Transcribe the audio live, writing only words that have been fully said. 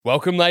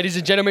Welcome, ladies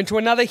and gentlemen, to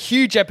another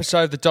huge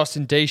episode of the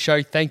Dawson D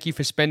Show. Thank you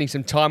for spending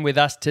some time with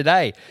us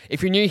today.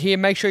 If you're new here,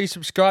 make sure you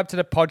subscribe to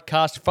the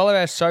podcast, follow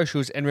our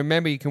socials, and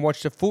remember you can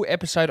watch the full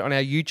episode on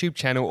our YouTube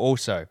channel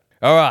also.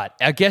 All right,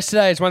 our guest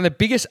today is one of the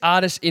biggest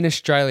artists in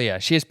Australia.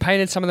 She has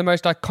painted some of the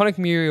most iconic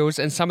murals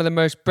and some of the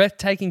most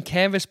breathtaking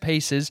canvas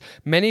pieces,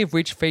 many of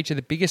which feature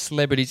the biggest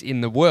celebrities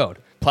in the world.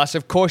 Plus,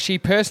 of course, she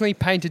personally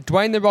painted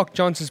Dwayne "The Rock"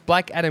 Johnson's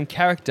Black Adam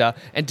character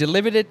and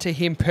delivered it to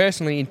him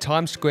personally in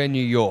Times Square,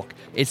 New York.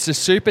 It's the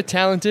super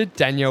talented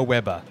Danielle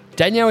Weber.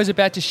 Danielle is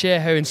about to share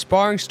her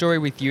inspiring story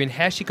with you and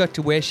how she got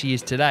to where she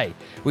is today.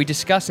 We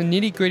discuss the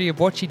nitty-gritty of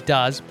what she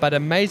does, but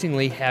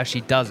amazingly how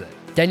she does it.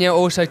 Danielle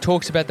also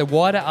talks about the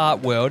wider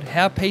art world,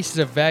 how pieces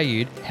are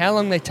valued, how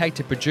long they take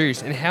to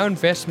produce, and how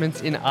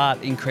investments in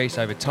art increase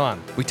over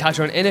time. We touch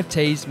on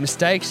NFTs,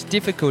 mistakes,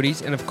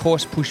 difficulties, and of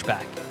course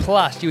pushback.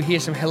 Plus, you'll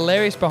hear some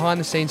hilarious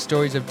behind-the-scenes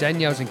stories of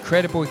Danielle's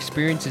incredible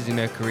experiences in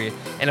her career,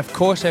 and of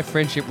course her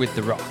friendship with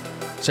The Rock.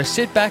 So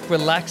sit back,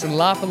 relax, and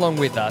laugh along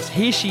with us.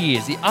 Here she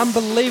is, the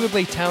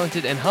unbelievably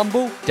talented and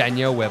humble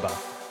Danielle Weber.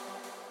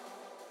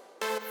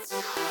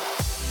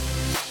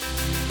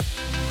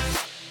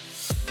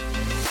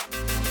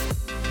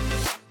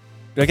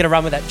 We're going to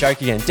run with that joke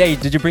again. Dee,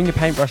 did you bring your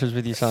paintbrushes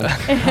with you, son?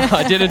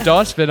 I did a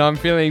DOS, but I'm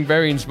feeling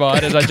very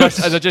inspired, as I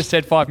just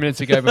said 5 minutes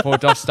ago before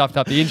DOS stuffed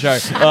up the intro.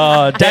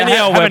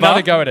 Danielle Weber. Have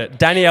another go at it.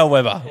 Danielle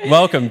Weber,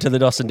 welcome to the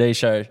Dawson D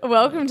Show.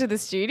 Welcome to the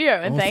studio,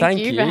 and thank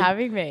you for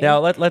having me. Now,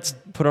 let's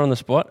put her on the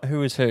spot.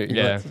 Who is who?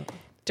 Yeah.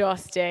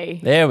 DOS D.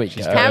 There we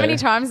go. How many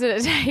times did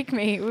it take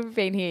me? You've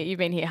been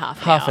here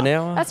half an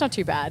hour. That's not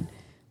too bad.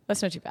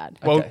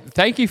 Well, Okay.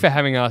 thank you for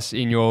having us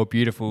in your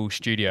beautiful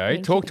studio.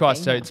 Thank Talk you to for us.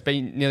 being So here. it's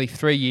been nearly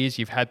 3 years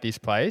you've had this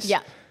place.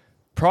 Yeah.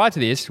 Prior to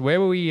this, where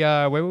were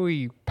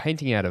we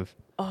painting out of?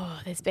 Oh,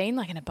 there's been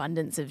like an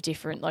abundance of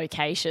different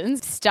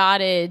locations.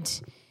 Started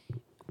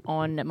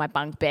on my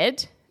bunk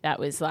bed. That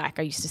was like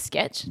I used to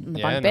sketch on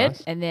the bunk bed.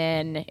 Nice. And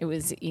then it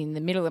was in the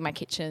middle of my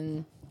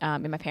kitchen,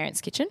 in my parents'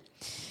 kitchen.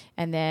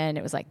 And then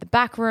it was like the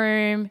back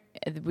room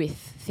with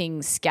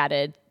things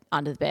scattered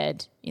under the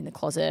bed, in the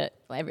closet,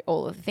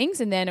 all of the things.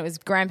 And then it was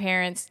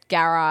grandparents,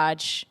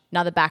 garage,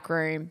 another back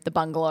room, the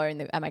bungalow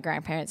at my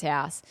grandparents'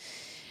 house.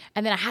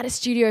 And then I had a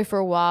studio for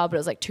a while, but it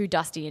was like too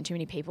dusty and too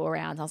many people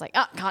around. So I was like,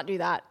 can't do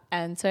that.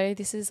 And so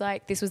this was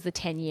the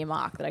 10-year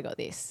mark that I got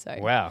this. So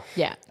Wow.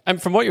 yeah.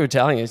 And from what you were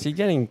telling us, you're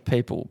getting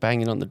people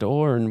banging on the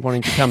door and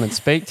wanting to come and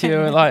speak to you.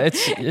 Like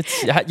you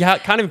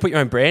can't even put your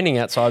own branding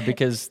outside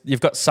because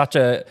you've got such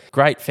a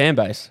great fan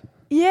base.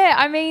 Yeah,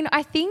 I mean,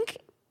 I think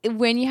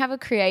when you have a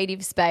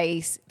creative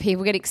space,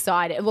 people get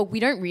excited. Look, we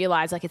don't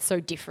realize like it's so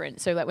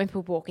different. So like when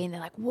people walk in, they're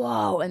like,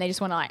 whoa, and they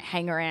just want to like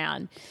hang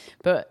around.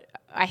 But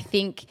I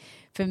think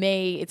for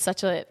me, it's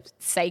such a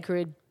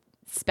sacred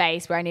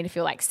space where I need to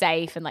feel like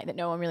safe and like that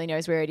no one really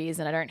knows where it is,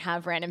 and I don't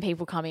have random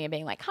people coming and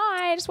being like,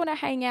 hi, I just want to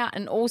hang out.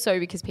 And also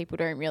because people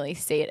don't really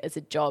see it as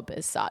a job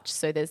as such,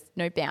 so there's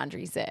no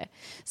boundaries there.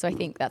 So I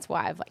think that's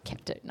why I've like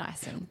kept it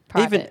nice and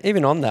private.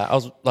 Even on that, I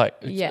was like,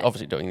 Yeah.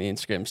 obviously doing the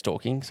Instagram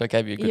stalking, so I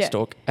gave you a good Yeah.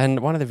 stalk.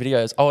 And one of the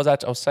videos, I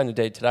was saying to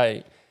Dee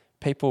today,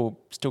 people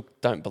still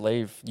don't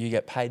believe you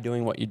get paid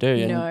doing what you do,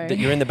 and No. that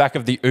you're in the back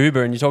of the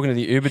Uber and you're talking to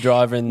the Uber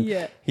driver, and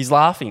Yeah. he's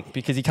laughing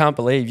because he can't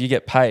believe you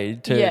get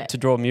paid Yeah. to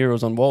draw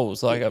murals on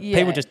walls. Like Yeah.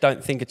 people just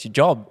don't think it's your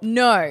job.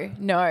 No.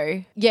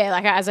 Yeah,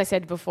 like as I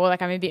said before,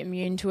 like I'm a bit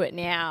immune to it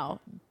now.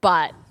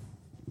 But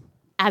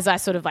as I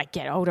sort of like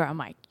get older, I'm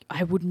like,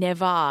 I would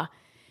never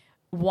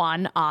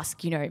ask,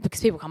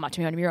 because people come up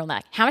to me on a mural and they're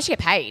like, how much do you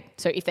get paid?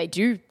 So if they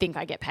do think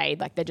I get paid,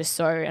 like they're just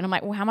and I'm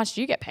like, well, how much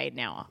do you get paid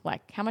now?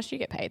 Like, how much do you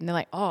get paid? And they're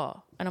like,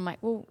 oh. And I'm like,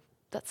 well,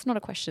 that's not a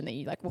question that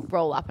you like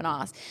roll up and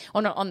ask.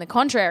 On the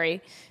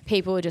contrary,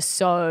 people are just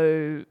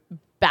so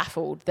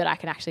baffled that I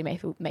can actually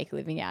make a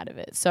living out of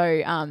it. So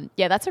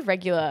yeah, that's a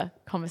regular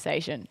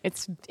conversation.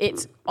 It's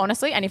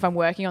honestly, and if I'm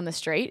working on the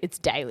street, it's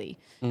daily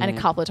and a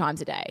couple of times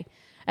a day.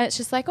 And it's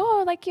just like,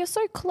 oh, like you're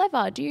so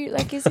clever. Do you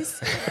like? Is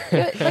this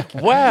like?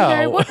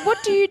 Wow. What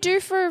do you do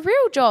for a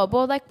real job,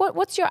 or like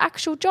what's your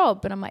actual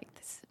job? And I'm like,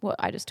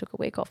 I just took a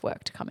week off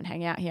work to come and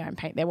hang out here and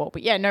paint their wall.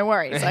 But yeah, no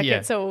worries. Like Yeah.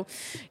 it's all.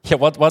 Yeah,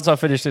 once I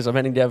finish this, I'm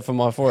heading down for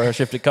my 4-hour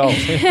shift at Coles.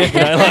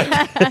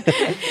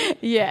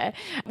 Yeah.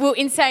 Well,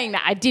 in saying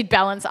that, I did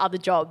balance other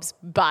jobs,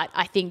 but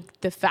I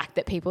think the fact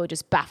that people are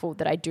just baffled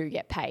that I do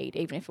get paid,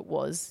 even if it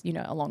was,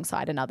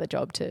 alongside another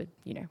job to,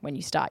 when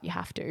you start, you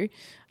have to.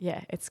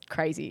 Yeah, it's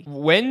crazy.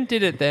 When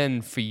did it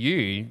then for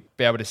you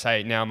be able to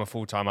say, now I'm a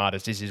full-time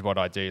artist, this is what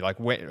I do? Like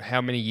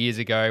how many years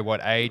ago,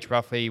 what age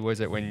roughly was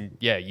it when,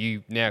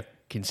 you now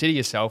consider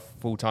yourself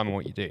full-time in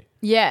what you do?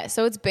 Yeah,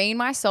 so it's been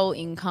my sole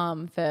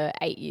income for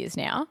 8 years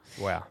now.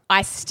 Wow.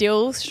 I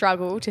still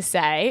struggle to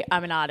say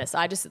I'm an artist.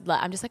 I'm just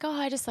like, I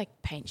just like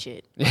paint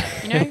shit.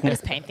 I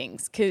just paint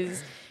things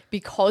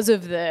because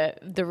of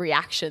the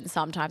reaction.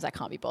 Sometimes I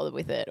can't be bothered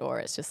with it, or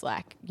it's just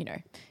like,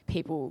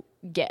 people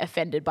get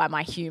offended by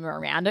my humor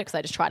around it because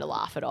I just try to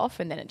laugh it off,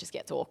 and then it just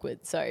gets awkward.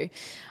 So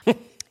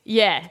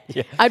Yeah.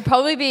 I'd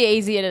probably be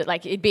easier to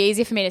like, it'd be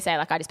easier for me to say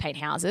like, I just paint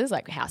houses,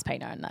 like a house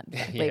painter, and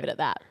leave it at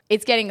that.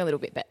 It's getting a little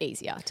bit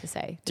easier to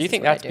say. Do you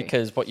think that's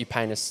because what you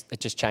paint it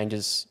just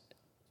changes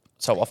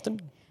so often?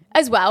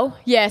 As well,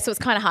 yeah. So it's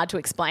kind of hard to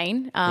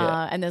explain,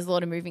 and there's a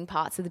lot of moving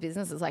parts of the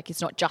business. It's like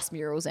it's not just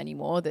murals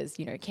anymore. There's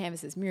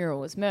canvases,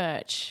 murals,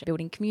 merch,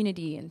 building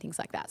community, and things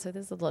like that. So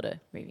there's a lot of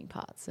moving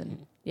parts,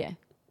 and yeah.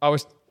 I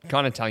was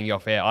kind of telling you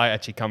off air, I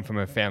actually come from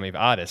a family of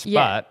artists,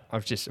 but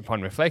I've just,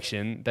 upon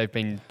reflection, they've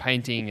been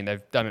painting and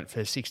they've done it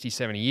for 60,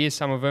 70 years,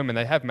 some of them, and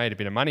they have made a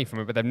bit of money from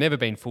it, but they've never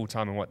been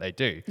full-time in what they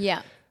do.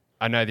 Yeah.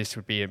 I know this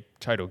would be a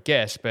total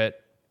guess,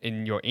 but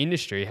in your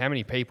industry, how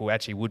many people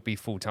actually would be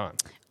full-time?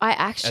 I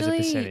actually, as a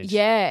percentage?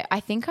 Yeah,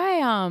 I think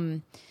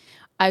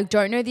I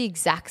don't know the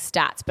exact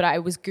stats, but I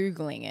was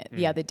Googling it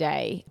the other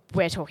day.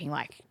 We're talking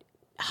like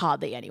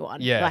hardly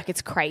anyone. Yeah. Like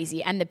it's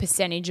crazy. And the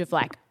percentage of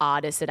like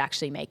artists that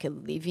actually make a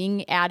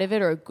living out of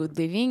it or a good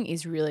living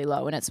is really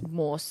low, and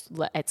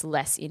it's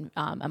less in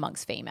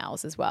amongst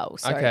females as well.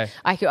 So okay.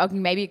 I'll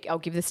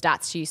give the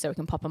stats to you so we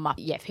can pop them up.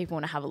 Yeah, if people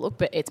want to have a look,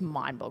 but it's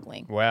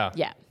mind-boggling. Wow.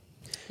 Yeah.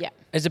 Yeah.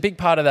 Is a big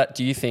part of that,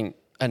 do you think,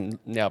 and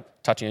now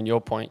touching on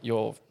your point,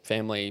 your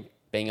family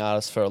being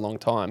artists for a long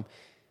time,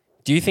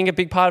 do you think a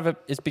big part of it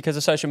is because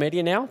of social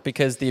media now?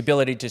 Because the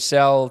ability to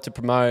sell, to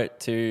promote,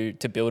 to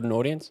build an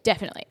audience?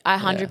 Definitely. I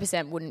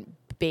 100% wouldn't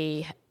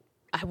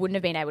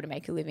have been able to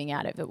make a living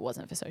out of it if it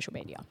wasn't for social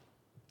media.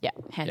 Yeah,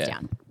 hands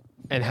down.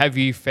 And have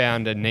you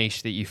found a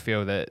niche that you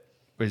feel that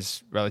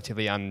was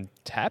relatively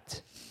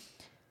untapped?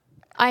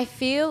 I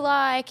feel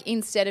like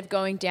instead of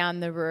going down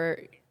the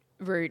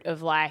route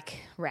of like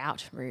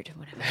route,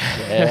 whatever.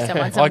 Yeah.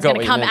 Someone's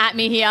going to come at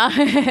me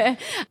here.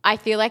 I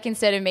feel like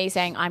instead of me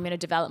saying I'm going to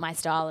develop my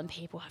style and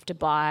people have to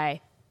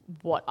buy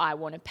what I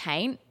want to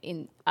paint,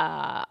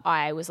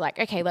 I was like,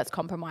 okay, let's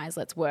compromise,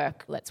 let's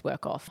work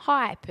off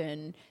hype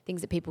and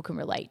things that people can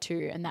relate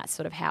to, and that's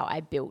sort of how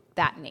I built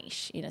that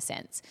niche in a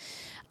sense.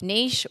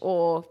 Niche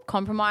or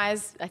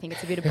compromise, I think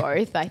it's a bit of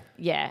both. I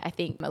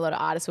think a lot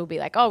of artists will be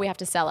like, oh, we have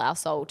to sell our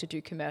soul to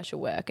do commercial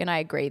work, and I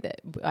agree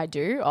that I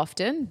do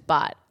often,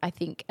 but I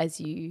think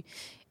as you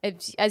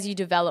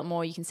develop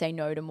more, you can say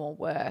no to more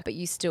work, but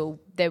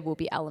there will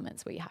be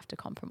elements where you have to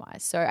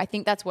compromise. So I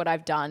think that's what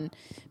I've done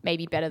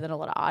maybe better than a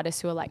lot of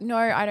artists who are like, no,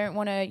 I don't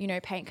want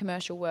to, paint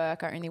commercial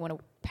work. I only want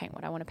to paint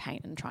what I want to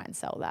paint and try and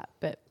sell that.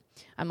 But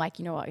I'm like,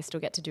 you know what, I still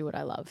get to do what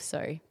I love.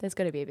 So there's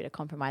got to be a bit of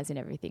compromise in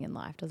everything in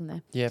life, doesn't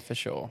there? Yeah, for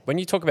sure. When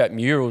you talk about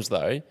murals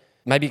though,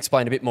 maybe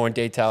explain a bit more in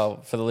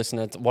detail for the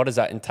listener. What does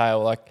that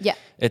entail? Like,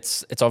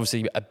 it's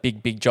obviously a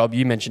big job.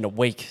 You mentioned a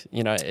week,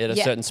 at a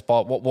certain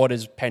spot. What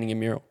is painting a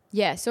mural?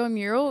 Yeah, so a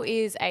mural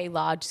is a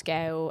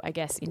large-scale, I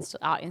guess,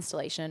 art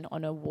installation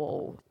on a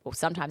wall. Well,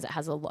 sometimes it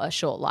has a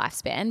short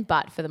lifespan,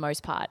 but for the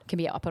most part, it can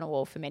be up on a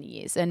wall for many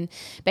years. And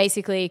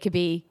basically, it could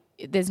be,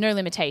 there's no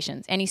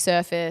limitations. Any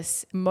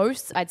surface,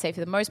 I'd say for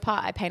the most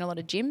part, I paint a lot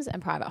of gyms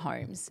and private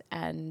homes.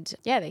 And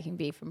they can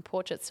be from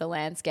portraits to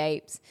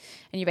landscapes.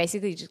 And you're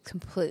basically just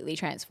completely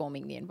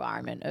transforming the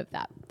environment of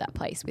that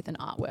place with an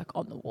artwork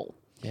on the wall.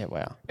 Yeah,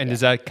 wow. And does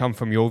that come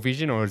from your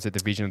vision, or is it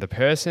the vision of the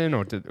person,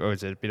 or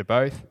is it a bit of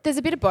both? There's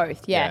a bit of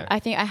both, yeah. I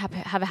think I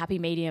have a happy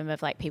medium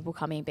of like people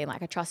coming and being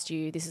like, I trust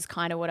you, this is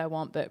kind of what I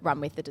want, but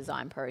run with the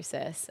design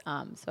process.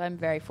 So I'm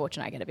very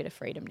fortunate I get a bit of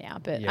freedom now.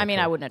 But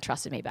I wouldn't have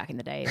trusted me back in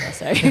the day either,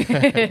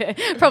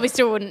 so probably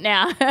still wouldn't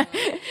now. But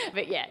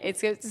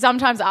it's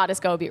sometimes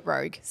artists go a bit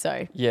rogue.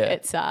 So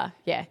it's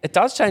It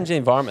does change the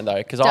environment though,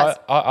 because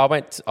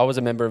I was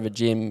a member of a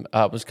gym,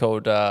 it was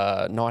called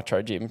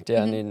Nitro Gym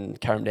down in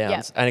Carrum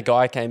Downs, and a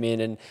guy came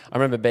in, and I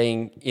remember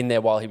being in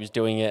there while he was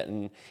doing it,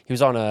 and he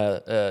was on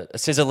a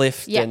scissor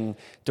lift and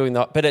doing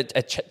that, but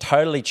it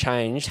totally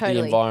changed the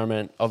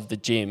environment of the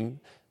gym.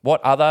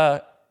 What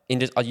other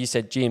you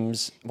said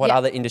gyms, what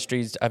other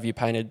industries have you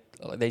painted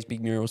these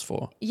big murals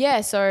for?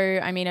 Yeah, so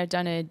I've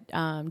done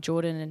a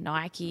Jordan and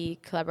Nike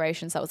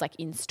collaboration, so that was like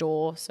in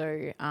store.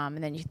 So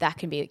and then that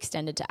can be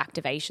extended to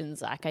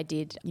activations. Like I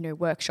did,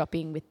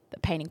 workshopping with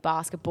painting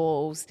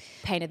basketballs,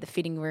 painted the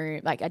fitting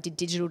room. Like I did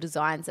digital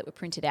designs that were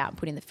printed out and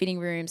put in the fitting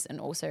rooms, and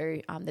also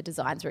the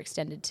designs were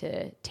extended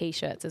to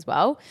t-shirts as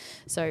well.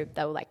 So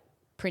they were like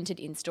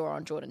printed in store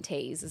on Jordan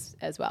tees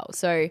as well.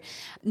 So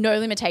no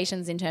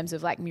limitations in terms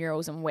of like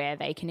murals and where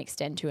they can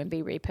extend to and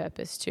be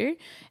repurposed to.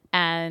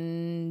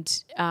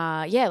 And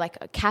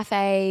like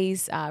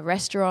cafes,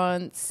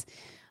 restaurants.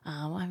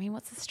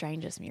 What's the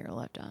strangest mural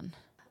I've done?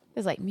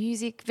 There's like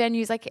music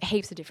venues, like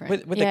heaps of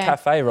different. With the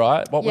cafe,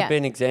 right? What would be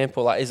an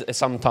example? Like,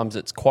 sometimes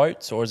it's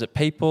quotes, or is it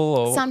people?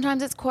 Or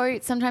sometimes it's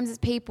quotes, sometimes it's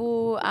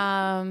people.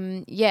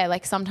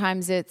 Like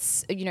sometimes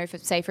it's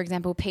for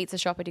example, pizza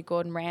shop. I did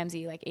Gordon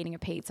Ramsay, like eating a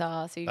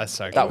pizza. So that's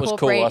so cool. That was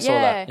cool. I saw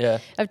that. Yeah,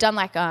 I've done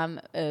like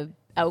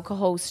a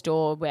alcohol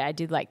store where I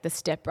did like the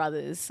Step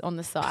Brothers on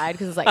the side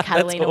because it was like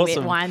Catalina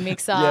awesome. Wit wine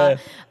mixer. Yeah.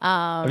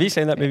 Have you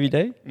seen that movie,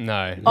 D?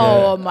 No.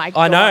 Oh my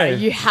God. I know.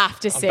 You have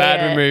to see Bad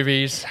it. with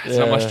movies. It's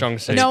not my strong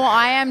suit. No,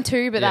 I am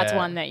too, but that's Yeah.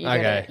 one that you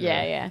Okay. get it.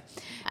 Yeah.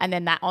 And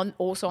then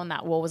also on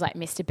that wall was like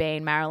Mr.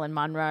 Bean, Marilyn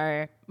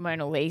Monroe,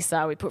 Mona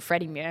Lisa. We put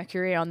Freddie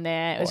Mercury on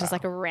there. It was just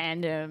like a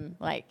random,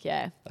 That's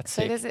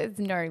so sick. there's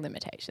no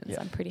limitations. Yeah.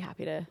 I'm pretty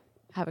happy to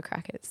have a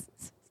crack at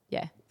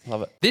yeah.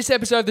 Love it. This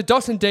episode of the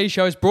Dawson D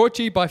Show is brought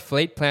to you by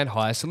Fleet Plan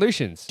Hire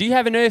Solutions. Do you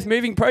have an earth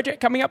moving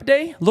project coming up,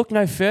 D? Look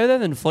no further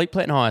than Fleet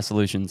Plan Hire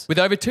Solutions. With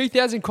over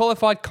 2,000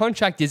 qualified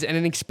contractors and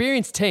an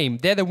experienced team,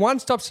 they're the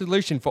one-stop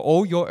solution for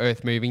all your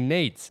earth moving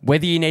needs.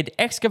 Whether you need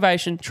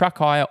excavation, truck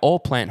hire, or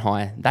plant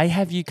hire, they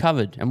have you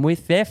covered. And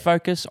with their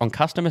focus on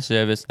customer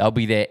service, they'll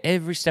be there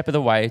every step of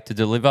the way to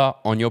deliver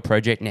on your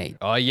project need.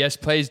 Oh, yes,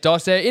 please,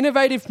 DOS. Their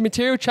innovative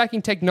material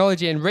tracking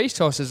technology and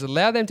resources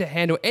allow them to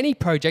handle any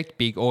project,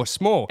 big or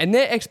small. And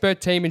their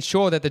expert team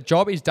ensure that the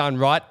job is done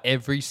right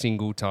every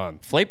single time.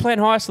 Fleet Plan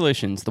Hire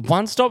Solutions, the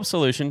one-stop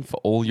solution for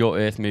all your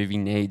earth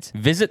moving needs.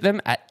 Visit them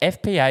at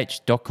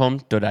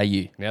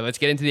fph.com.au. Now, let's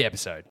get into the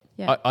episode.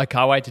 Yeah. I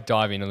can't wait to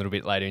dive in a little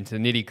bit later into the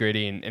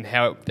nitty-gritty and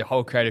how the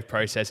whole creative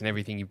process and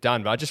everything you've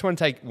done. But I just want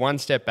to take one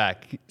step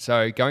back.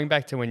 So going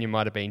back to when you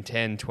might have been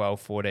 10,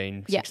 12,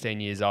 14, 16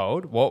 years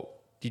old, what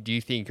did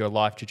you think your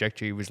life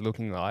trajectory was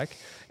looking like?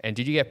 And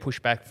did you get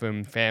pushback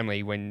from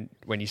family when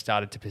you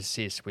started to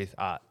persist with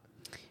art?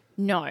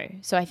 No.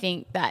 So I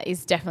think that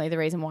is definitely the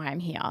reason why I'm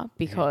here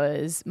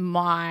because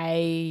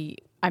I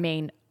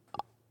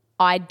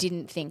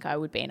didn't think I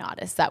would be an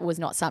artist. That was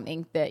not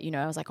something that,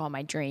 I was like, oh,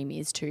 my dream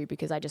is to,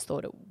 because I just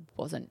thought it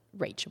wasn't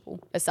reachable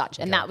as such.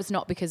 And that was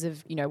not because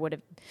of, what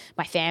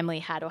my family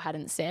had or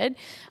hadn't said,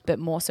 but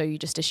more so you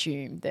just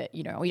assume that,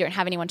 you don't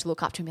have anyone to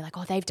look up to and be like,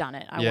 oh, they've done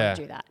it. I want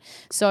to do that.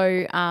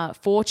 So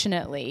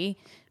fortunately,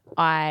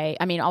 I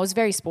was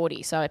very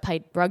sporty. So I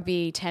played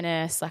rugby,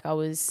 tennis, I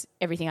was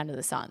everything under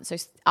the sun. So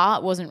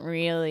art wasn't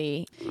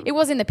really, it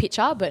was in the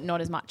picture, but not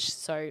as much.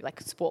 So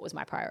sport was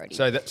my priority.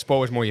 So that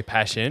sport was more your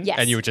passion, Yes.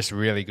 and you were just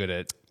really good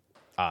at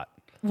art.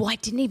 Well, I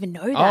didn't even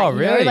know that. Oh,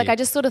 really? I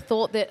just sort of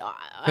thought that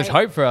There's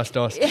hope for us,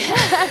 Dos.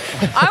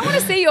 I want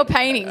to see your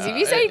paintings. If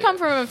you say you come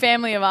from a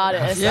family of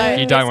artists,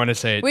 You don't want to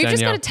see it, we've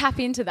just got Danielle. to tap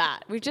into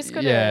that. We've just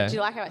got Yeah. to. Do you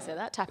like how I said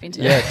that? Tap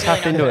into Yeah, it.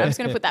 tap into it. I'm just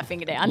going to put that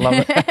finger down.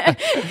 Love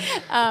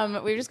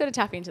it. We've just got to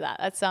tap into that.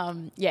 That's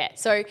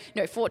So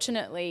no,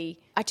 fortunately,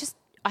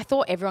 I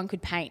thought everyone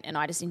could paint, and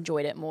I just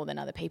enjoyed it more than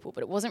other people.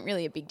 But it wasn't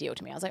really a big deal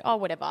to me. I was like, oh,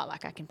 whatever. I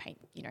can paint,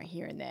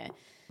 here and there.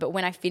 But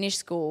when I finished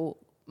school,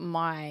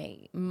 my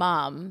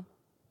mum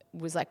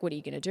was like, what are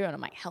you going to do? And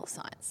I'm like, health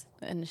science.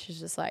 And she's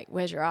just like,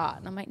 where's your art?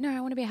 And I'm like, no, I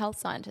want to be a health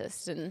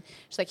scientist. And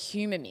she's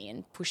humor me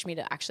and pushed me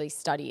to actually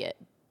study it.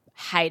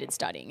 Hated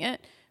studying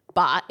it,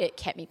 but it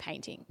kept me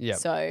painting. Yep.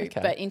 So, Okay.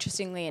 but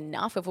interestingly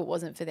enough, if it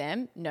wasn't for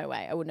them, no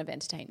way, I wouldn't have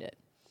entertained it.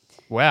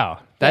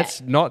 Wow.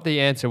 That's not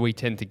the answer we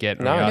tend to get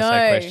when No. we ask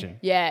that question.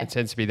 Yeah. It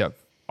tends to be the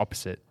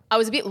opposite. I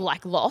was a bit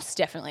lost,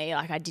 definitely.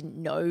 I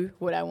didn't know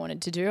what I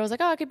wanted to do. I was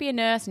like, oh, I could be a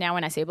nurse. Now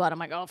when I see blood, I'm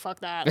like, oh, fuck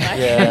that.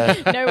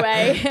 No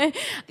way.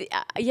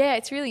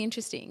 It's really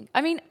interesting.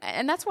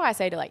 And that's why I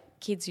say to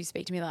kids who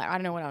speak to me, I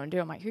don't know what I want to do.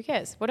 I'm like, who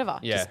cares? Whatever.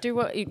 Yeah. Just do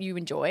what you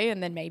enjoy,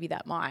 and then maybe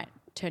that might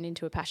turn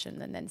into a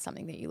passion and then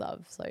something that you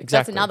love. So that's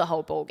Exactly. another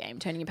whole ball game,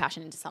 turning your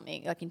passion into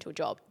something, into a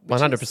job. which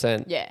is-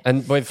 100%. Yeah.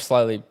 And we've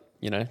slowly,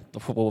 the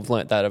football, we've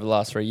learnt that over the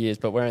last 3 years,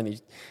 but we're only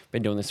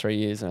been doing this 3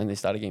 years and only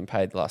started getting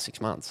paid the last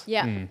 6 months.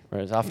 Yeah.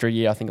 Whereas after a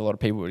year, I think a lot of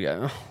people would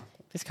go, oh,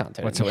 this can't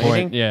turn What's into the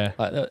point? anything. Yeah.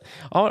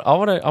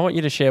 I want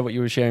you to share what you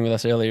were sharing with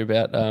us earlier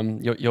about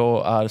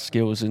your artist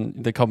skills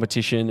and the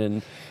competition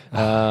and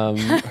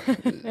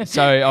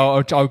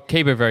So I'll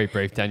keep it very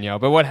brief, Danielle.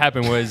 But what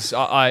happened was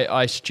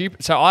I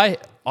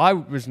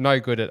was no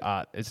good at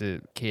art as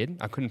a kid.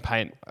 I couldn't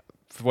paint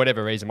for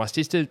whatever reason. My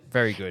sister,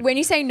 very good. When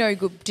you say no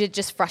good, did it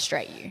just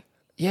frustrate you?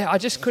 Yeah, I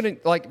just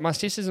couldn't, my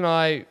sisters and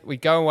I,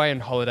 we'd go away on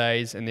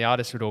holidays and the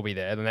artists would all be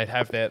there and they'd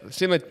have their,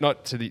 similar,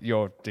 not to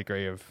your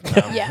degree of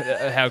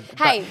how,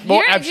 Hey,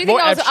 more do you think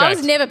I was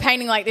abstract. never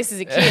painting like this as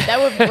a kid? They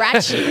were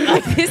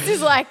ratchet. This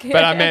is like...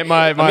 But I meant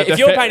if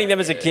you're painting them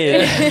as a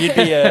kid, you'd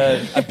be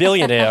a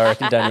billionaire, I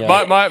reckon,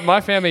 Danielle.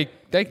 my family,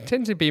 they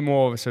tend to be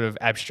more sort of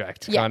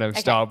abstract kind of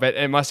style.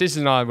 And my sisters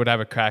and I would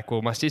have a crack.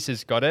 Well, my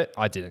sisters got it.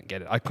 I didn't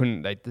get it. I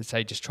couldn't. They'd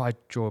say, just try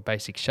draw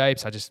basic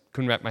shapes. I just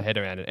couldn't wrap my head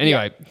around it.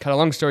 Anyway, cut a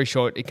long story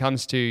short, it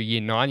comes to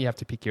year 9, you have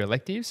to pick your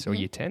electives, or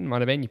year 10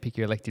 might have been, you pick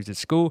your electives at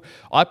school.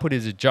 I put it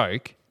as a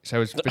joke. So it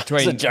was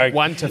between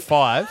 1 to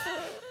 5.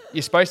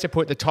 You're supposed to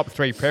put the top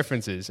 3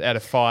 preferences out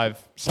of 5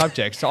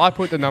 subjects. So I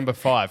put the number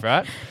 5,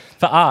 right?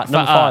 For art,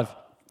 number 5.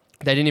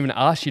 They didn't even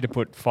ask you to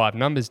put 5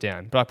 numbers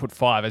down, but I put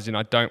 5 as in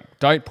I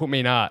don't put me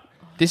in art.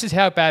 This is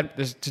how bad,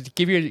 to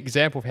give you an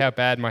example of how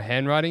bad my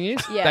handwriting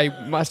is, they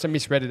must have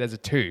misread it as a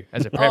 2,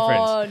 as a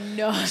preference. Oh,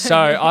 no. So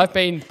I've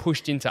been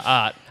pushed into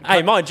art.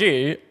 Hey, mind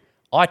you,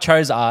 I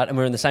chose art and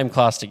we were in the same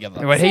class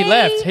together. Well, he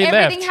left.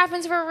 Everything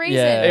happens for a reason.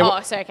 Yeah.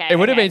 So okay. It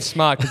would have been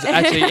smart because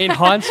actually, in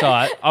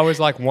hindsight, I was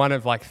like one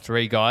of like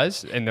 3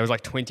 guys, and there was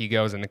like 20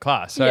 girls in the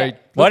class. So Yeah.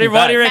 Why do you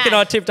reckon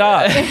I tipped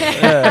art?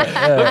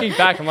 looking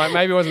back, I'm like,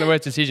 maybe it wasn't the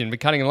worst decision. But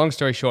cutting a long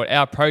story short,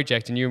 our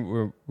project, and you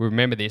will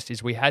remember this,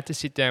 is we had to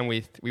sit down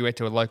with. We went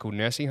to a local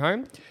nursing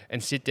home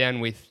and sit down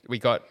with. We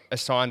got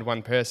assigned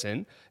one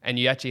person, and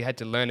you actually had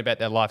to learn about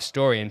their life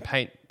story and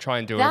try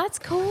and do it. That's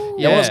cool.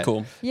 Yeah, it was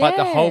cool. But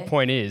the Yeah. whole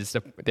point is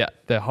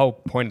the whole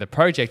point of the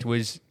project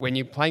was when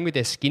you're playing with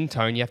their skin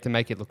tone, you have to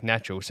make it look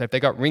natural. So if they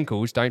got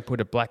wrinkles, don't put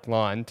a black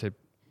line to.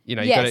 You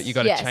know, Yes, you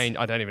got to yes. change.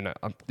 I don't even know.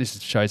 This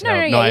shows No, how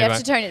yeah, you naive have I-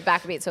 to tone it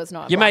back a bit so it's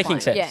not. a You're black making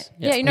line. sense.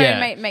 Yeah, Yeah. no,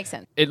 Yeah. it makes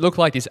sense. It looked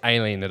like this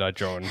alien that I'd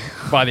drawn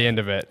by the end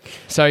of it.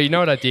 So you know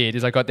what I did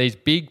is I got these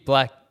big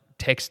black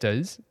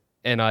textures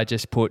and I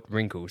just put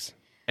wrinkles,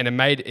 and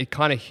it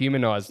kind of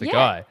humanized the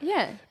guy.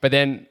 Yeah. But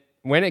then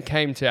when it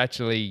came to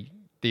actually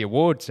the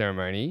award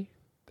ceremony,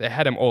 they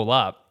had them all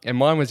up, and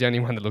mine was the only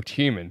one that looked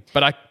human.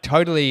 But I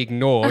totally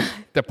ignored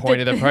the point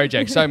of the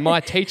project. So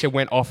my teacher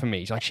went off of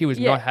me. She was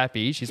Yeah. not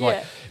happy. She's Yeah.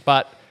 like,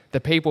 but the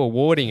people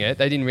awarding it,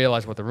 they didn't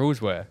realize what the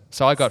rules were.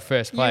 So I got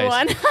first place. You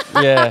won.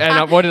 Yeah.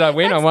 And what did I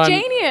win? That's I won.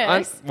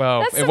 genius. it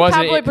That's some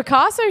wasn't. Pablo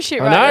Picasso shit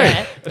I right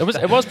know.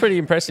 there. It was pretty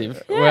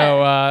impressive.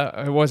 Well,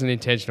 it wasn't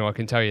intentional. I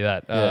can tell you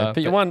that.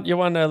 But you won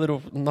a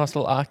nice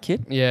little art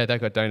kit. Yeah,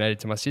 that got donated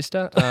to my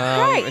sister,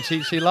 Great.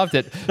 and she loved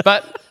it.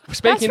 But That's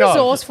speaking of,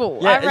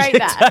 resourceful. I rate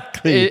that.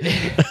 Exactly.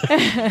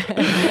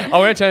 I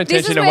won't turn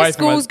This is attention where away from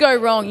schools go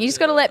wrong. You just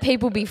got to let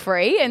people be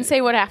free and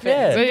see what happens.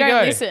 Yeah. There you Don't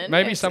go. listen.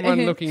 Maybe It's-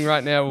 someone looking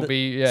right now will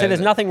be. Yeah. So there's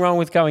nothing wrong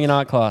with going in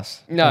art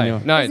class. No, Danielle?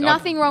 no. There's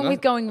nothing wrong no.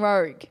 with going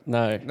rogue.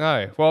 No.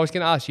 No. Well, I was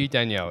going to ask you,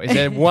 Danielle. Is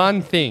there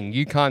one thing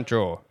you can't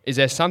draw? Is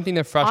there something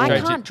that I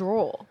frustrates can't you?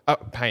 draw.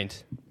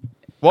 Paint.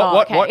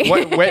 Oh,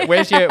 okay.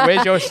 Where's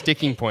your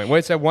sticking point?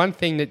 Where's the one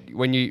thing that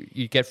when you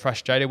get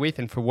frustrated with,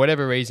 and for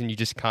whatever reason you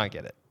just can't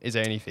get it? Is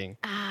there anything?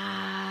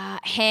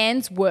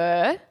 Hands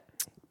were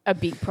a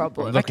big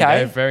problem. Look, Okay. they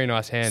have very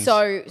nice hands.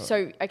 So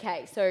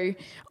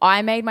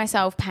I made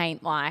myself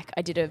paint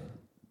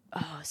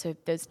so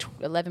there's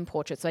 11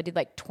 portraits. So I did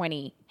like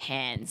 20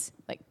 hands,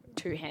 like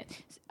 2 hands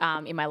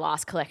in my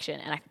last collection,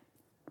 and I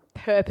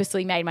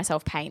purposely made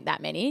myself paint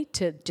that many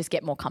to just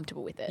get more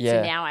comfortable with it.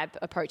 Yeah. So now I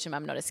approach them,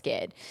 I'm not as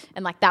scared.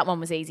 And like that one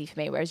was easy for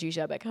me, whereas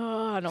usually I'm like,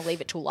 and I'll leave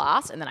it till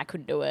last, and then I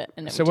couldn't do it.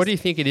 And So what do you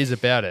think it is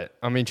about it?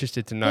 I'm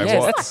interested to know. Yeah,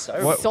 what, that's so-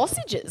 like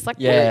sausages, like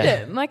Yeah. look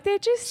at them, like they're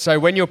just So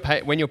when you're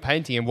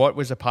painting, and what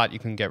was the part you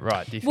couldn't get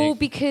right? Do you well think?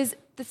 because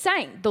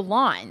the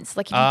lines,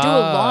 like if you do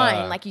a Ah.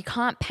 line, like you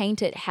can't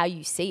paint it how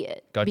you see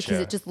it because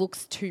Gotcha. it just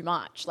looks too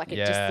much. Like it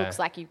just Yeah. looks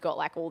like you've got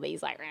like all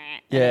these like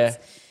and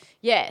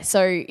Yeah.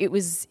 so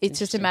it's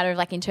just a matter of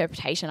like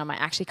interpretation. I'm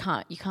like, actually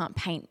you can't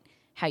paint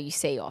how you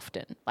see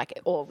often, like,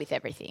 or with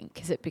everything,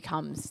 because it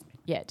becomes,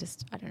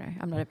 just, I don't know.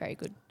 I'm not a very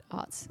good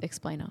arts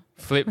explainer.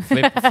 Flip of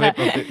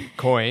the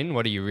coin.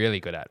 What are you really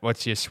good at?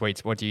 What's your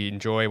sweets? What do you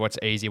enjoy? What's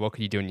easy? What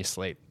could you do in your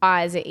sleep?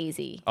 Eyes are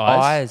easy.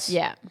 Eyes.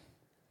 Yeah.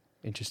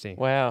 Interesting.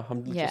 Wow.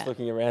 I'm Yeah. just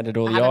looking around at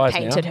all I the haven't eyes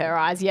painted now. her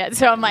eyes yet,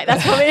 so I'm like,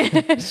 that's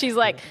probably, she's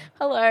like,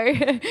 hello.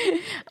 We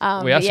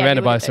are but surrounded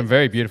look by at some those.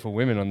 very beautiful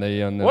women on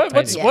the What's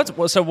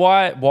painting. so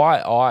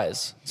why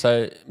eyes?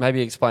 So maybe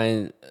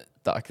explain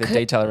the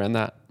detail around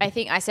that. I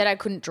think I said I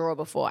couldn't draw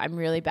before. I'm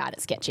really bad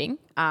at sketching.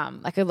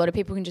 Like a lot of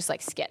people can just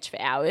like sketch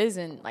for hours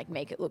and like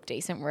make it look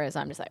decent, whereas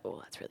I'm just like, oh,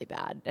 that's really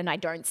bad. And I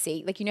don't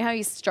see, like, you know how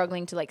you're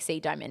struggling to like see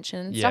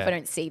dimension and stuff? Yeah. I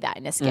don't see that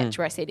in a sketch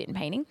where I see it in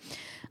painting.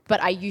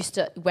 But I used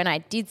to, when I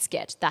did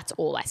sketch, that's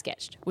all I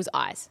sketched was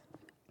eyes.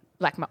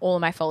 Like all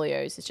of my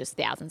folios is just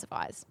thousands of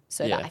eyes.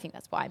 So Yeah. I think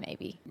that's why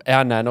maybe.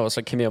 Our nan,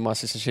 also Camille, my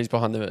sister, she's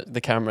behind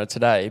the camera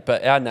today,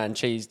 but our nan,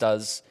 she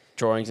does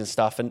drawings and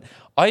stuff. And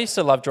I used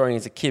to love drawing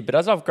as a kid, but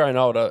as I've grown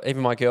older,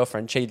 even my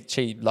girlfriend,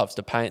 she loves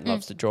to paint,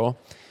 loves to draw.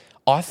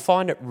 I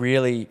find it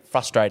really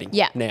frustrating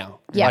now.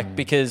 Yeah. Like,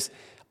 because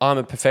I'm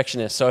a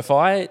perfectionist. So if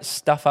I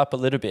stuff up a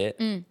little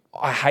bit,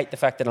 I hate the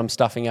fact that I'm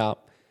stuffing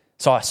up.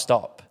 So I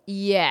stop.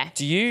 Yeah.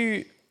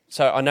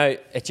 So I know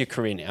it's your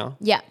career now.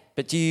 Yeah.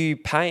 But do you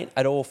paint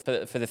at all for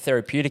the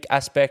therapeutic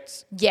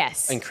aspects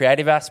Yes. and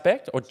creative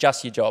aspect, or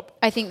just your job?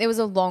 I think there was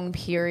a long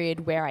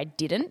period where I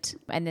didn't.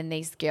 And then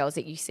these girls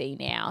that you see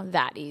now,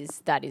 that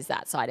is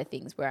that side of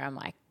things where I'm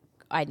like,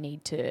 I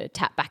need to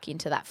tap back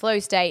into that flow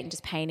state and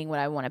just painting what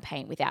I want to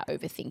paint without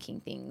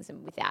overthinking things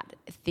and without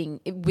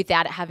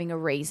it having a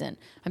reason.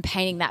 I'm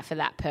painting that for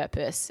that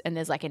purpose and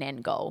there's like an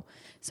end goal.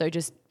 So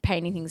just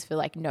painting things for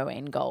like no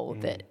end goal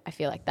that I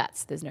feel like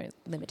there's no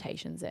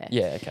limitations there.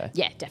 Yeah, okay.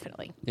 Yeah,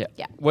 definitely. Yeah.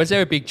 Yeah. Was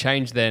there a big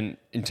change then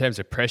in terms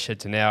of pressure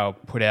to now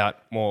put out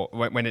more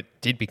when it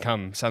did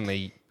become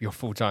suddenly your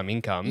full-time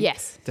income?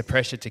 Yes. The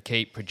pressure to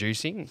keep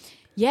producing?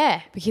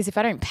 Yeah, because if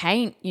I don't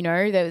paint,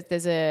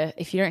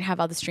 if you don't have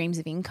other streams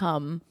of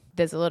income,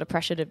 there's a lot of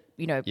pressure to,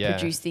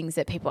 produce things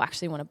that people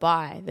actually want to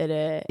buy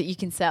that you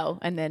can sell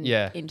and then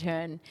in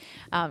turn.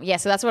 So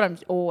that's what I'm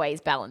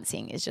always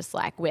balancing is just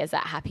like, where's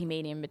that happy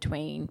medium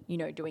between,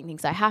 doing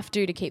things I have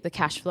to keep the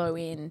cash flow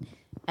in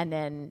And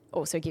then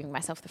also giving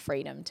myself the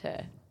freedom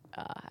to,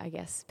 I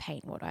guess,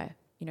 paint what I,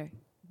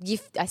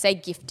 I say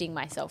gifting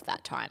myself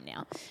that time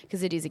now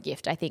because it is a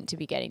gift, I think, to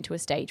be getting to a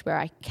stage where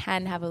I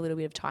can have a little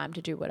bit of time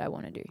to do what I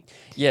want to do.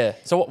 Yeah.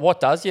 So what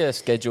does your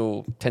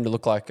schedule tend to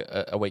look like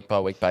a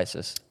week-by-week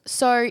basis?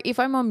 So if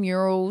I'm on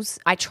murals,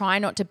 I try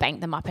not to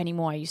bank them up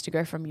anymore. I used to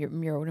go from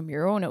mural to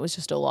mural and it was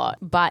just a lot.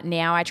 But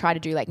now I try to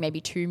do like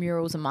maybe 2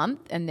 murals a month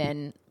and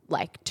then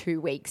like 2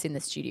 weeks in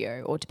the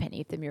studio, or depending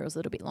if the mural's a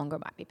little bit longer,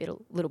 it might be a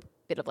little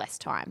bit of less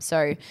time.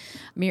 So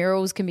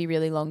murals can be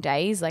really long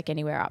days, like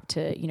anywhere up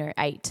to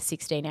 8 to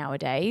 16 hour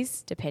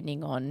days,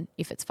 depending on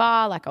if it's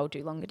far. Like I'll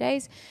do longer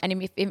days,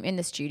 and if I'm in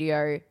the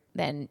studio,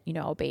 then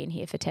I'll be in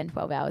here for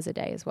 10-12 hours a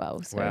day as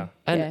well. So, wow.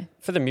 And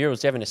for the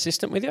murals, do you have an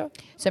assistant with you?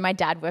 So my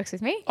dad works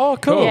with me. Oh,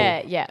 cool.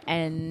 Yeah,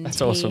 and that's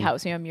awesome. He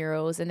helps me on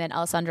murals, and then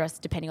Alessandra,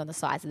 depending on the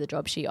size of the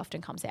job, she often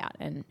comes out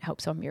and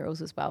helps on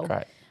murals as well.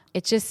 Great.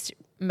 It just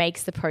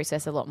makes the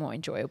process a lot more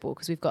enjoyable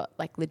because we've got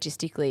like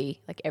logistically,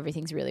 like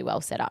everything's really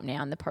well set up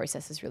now and the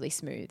process is really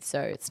smooth.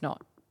 So it's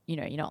not,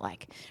 you're not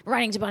like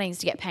running to Bunnings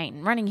to get paint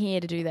and running here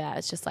to do that.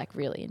 It's just like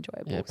really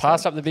enjoyable. Yeah,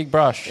 pass up the big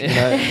brush. Throw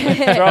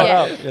it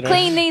up.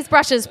 Clean these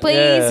brushes,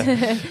 please.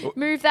 Yeah.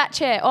 Move that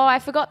chair. Oh, I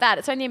forgot that.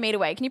 It's only a metre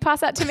away. Can you pass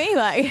that to me?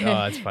 Like, oh,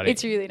 that's funny.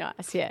 It's really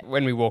nice. Yeah.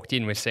 When we walked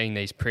in, we're seeing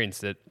these prints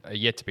that are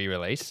yet to be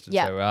released.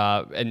 Yeah.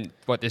 So, and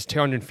there's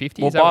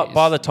 250. Well,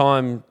 by the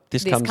time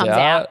this comes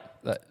out.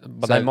 But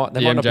so they might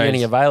not be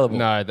any available.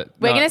 No,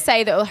 we're going to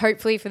say that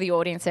hopefully for the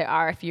audience there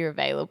are a few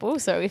available.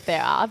 So if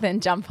there are, then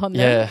jump on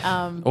them.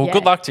 Yeah.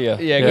 Good luck to you.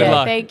 Yeah, good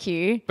luck. Thank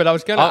you. But I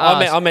was going to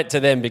ask. I meant to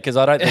them because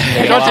I don't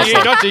think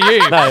not to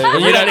you. No,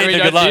 you don't need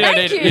the good luck. You don't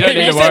need to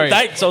worry. You said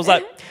dates, so I was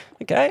like,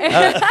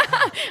 okay.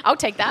 I'll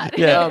take that.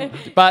 Yeah.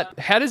 But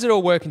how does it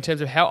all work in terms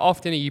of how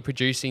often are you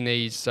producing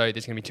these? So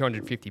there's going to be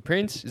 250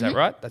 prints. Is that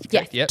right? That's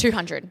correct. Yeah,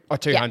 200. Oh,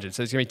 200. Yeah.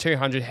 So there's going to be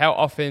 200. How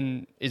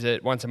often is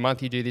it? Once a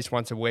month you do this,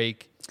 once a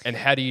week? And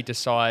how do you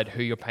decide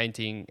who you're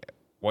painting,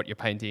 what you're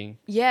painting?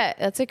 Yeah,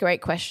 that's a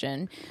great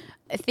question.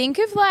 Think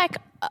of like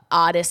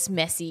artists'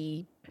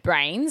 messy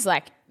brains.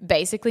 Like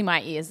basically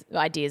my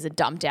ideas are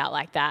dumped out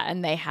like that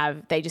and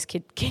they just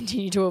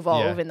continue to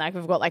evolve and like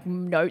we've got like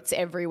notes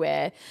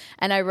everywhere.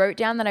 And I wrote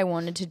down that I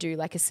wanted to do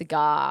like a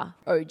cigar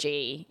OG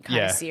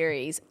kind of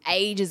series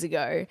ages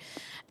ago.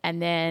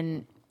 And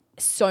then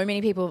so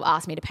many people have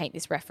asked me to paint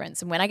this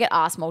reference. And when I get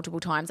asked multiple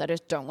times, I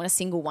just don't want to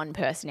single one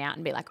person out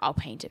and be like, I'll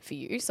paint it for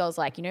you. So I was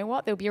like, you know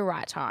what? There'll be a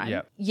right time.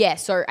 Yep. Yeah.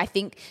 So I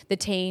think the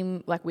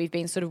team, like we've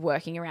been sort of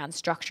working around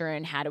structure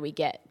and how do we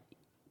get,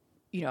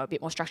 a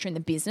bit more structure in the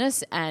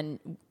business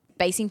and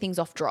basing things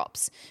off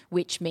drops,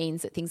 which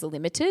means that things are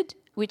limited,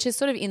 which is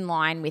sort of in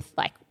line with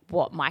like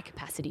what my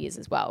capacity is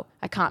as well.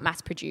 I can't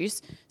mass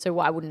produce, so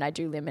why wouldn't I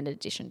do limited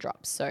edition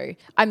drops? So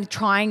I'm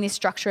trying this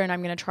structure and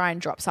I'm going to try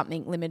and drop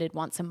something limited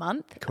once a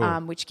month,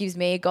 which gives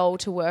me a goal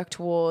to work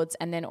towards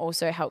and then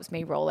also helps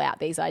me roll out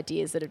these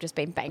ideas that have just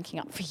been banking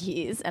up for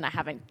years and I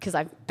haven't, because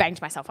I've banked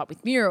myself up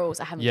with murals,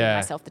 I haven't given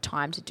myself the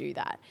time to do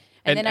that.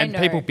 And then I know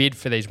people bid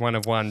for these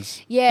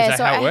one-of-ones. Yeah. Is that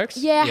so how it works?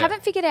 I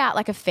haven't figured out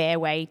like a fair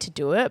way to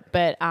do it,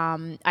 but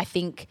I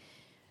think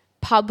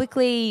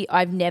publicly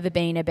I've never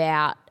been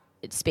about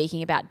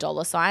speaking about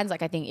dollar signs.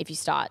 Like I think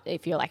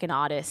if you're like an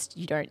artist,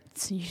 you don't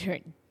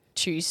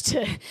choose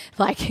to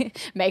like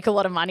make a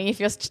lot of money if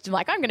you're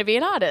like, I'm going to be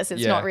an artist.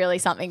 It's not really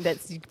something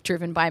that's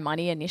driven by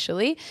money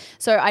initially.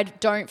 So I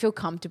don't feel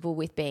comfortable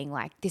with being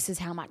like, this is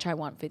how much I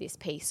want for this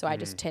piece. So I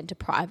just tend to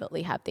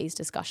privately have these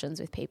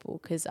discussions with people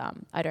because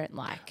I don't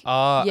like.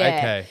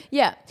 Okay.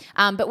 Yeah.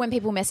 But when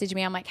people message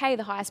me, I'm like, hey,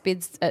 the highest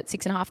bid's at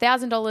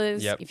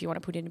 $6,500 if you want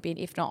to put in a bid.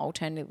 If not,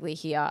 alternatively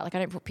here. Like I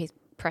don't put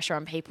pressure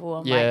on people.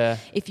 I'm like,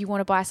 if you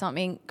want to buy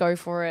something, go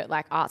for it.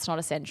 Like art's not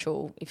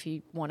essential. If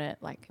you want it,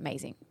 like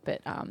amazing.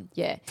 But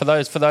For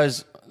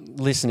those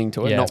listening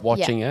to it, not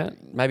watching it,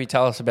 maybe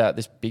tell us about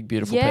this big,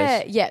 beautiful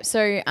piece. Yeah. So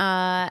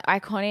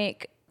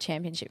iconic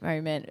championship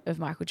moment of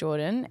Michael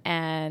Jordan.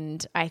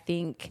 And I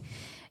think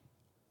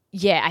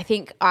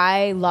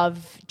I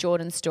love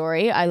Jordan's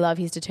story. I love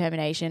his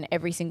determination.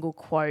 Every single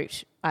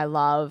quote I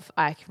love.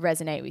 I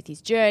resonate with his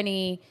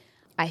journey.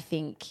 I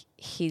think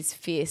he's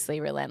fiercely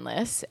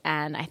relentless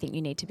and I think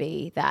you need to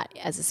be that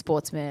as a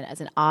sportsman, as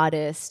an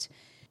artist.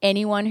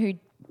 Anyone who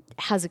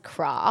has a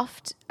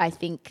craft, I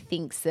think,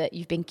 thinks that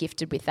you've been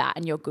gifted with that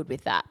and you're good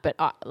with that, but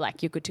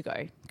like you're good to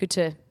go, good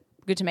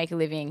to make a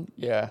living.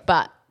 Yeah.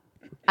 But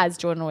as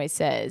Jordan always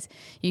says,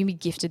 you can be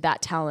gifted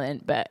that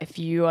talent, but if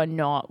you are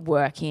not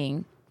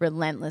working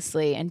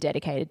relentlessly and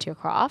dedicated to your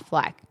craft,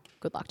 like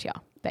good luck to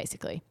you.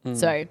 Basically.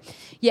 So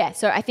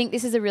I think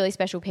this is a really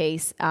special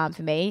piece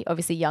for me.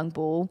 Obviously, Young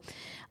Bull.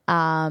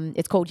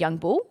 It's called Young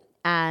Bull,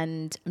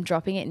 and I'm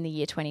dropping it in the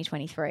year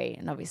 2023.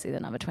 And obviously,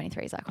 the number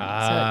 23 is iconic, so it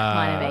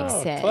kind of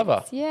makes sense.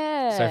 Clever.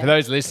 Yeah. So for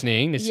those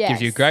listening, this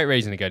gives you a great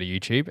reason to go to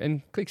YouTube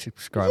and click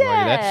subscribe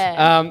while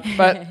you're there.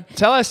 But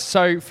tell us,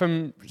 so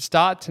from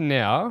start to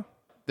now,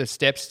 the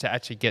steps to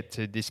actually get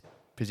to this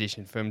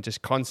position, from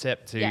just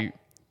concept to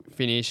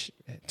finish,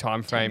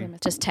 time frame?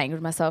 Just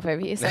tangled myself over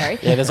here. Sorry.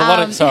 Yeah, there's a lot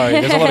of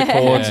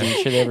chords and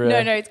shit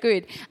everywhere. No, it's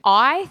good.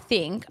 I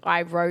think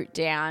I wrote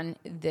down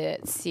the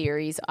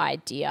series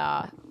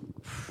idea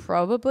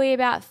probably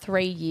about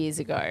 3 years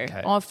ago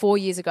or 4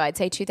 years ago. I'd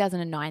say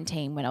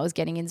 2019 when I was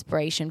getting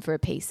inspiration for a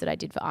piece that I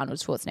did for Arnold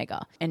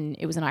Schwarzenegger, and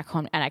it was an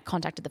icon. And I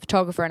contacted the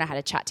photographer and I had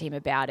a chat to him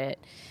about it.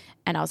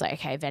 And I was like,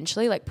 okay,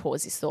 eventually, like,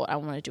 pause this thought. I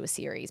want to do a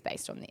series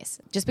based on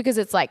this, just because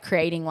it's like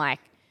creating like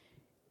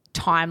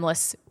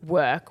timeless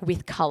work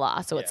with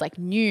color. So it's like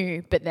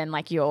new, but then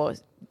like you're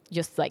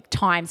just like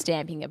time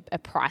stamping a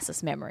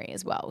priceless memory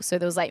as well. So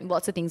there was like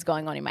lots of things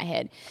going on in my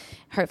head.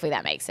 Hopefully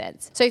that makes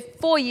sense. So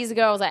 4 years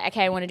ago, I was like,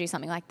 okay, I want to do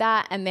something like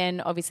that. And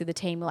then obviously the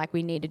team were like,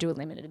 we need to do a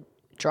limited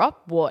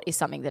drop. What is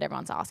something that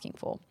everyone's asking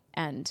for?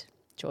 And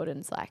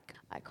Jordan's like,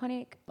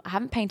 iconic. I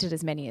haven't painted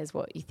as many as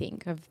what you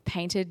think. I've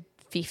painted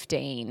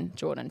 15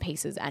 Jordan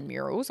pieces and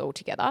murals all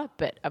together,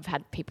 but I've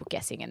had people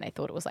guessing and they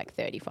thought it was like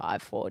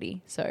 35,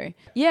 40. So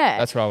yeah.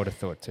 That's what I would have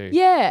thought too.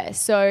 Yeah.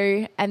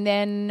 So, and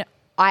then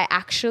I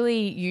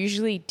actually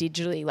usually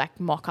digitally like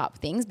mock up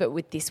things, but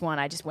with this one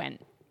I just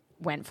went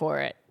for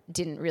it.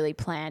 Didn't really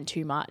plan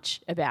too much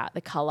about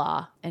the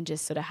colour and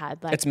just sort of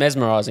had like... It's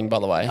mesmerising, by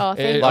the way. Oh,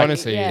 thank you.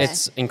 Honestly,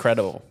 it's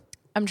incredible.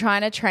 I'm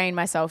trying to train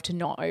myself to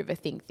not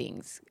overthink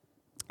things.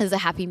 There's a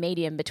happy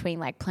medium between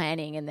like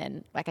planning and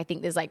then like I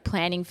think there's like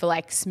planning for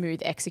like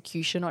smooth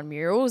execution on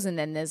murals, and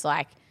then there's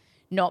like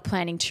not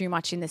planning too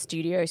much in the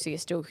studio so you're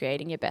still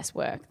creating your best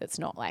work that's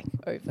not like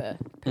over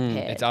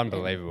prepared. It's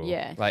unbelievable.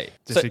 Yeah. Like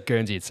just a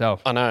Guernsey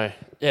itself. I know.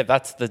 Yeah,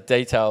 that's the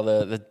detail,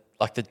 the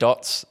like the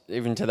dots,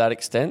 even to that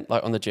extent,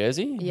 like on the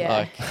jersey. Yeah.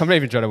 Like, I'm not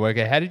even trying to work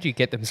out, how did you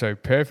get them so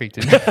perfect?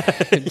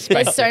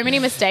 There's so many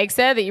mistakes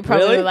there that you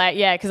probably Really? were like,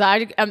 yeah, because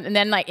and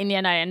then like in the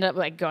end I ended up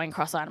like going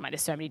cross-eyed. I'm like,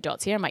 there's so many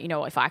dots here. I'm like, you know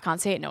what, if I can't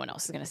see it, no one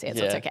else is going to see it,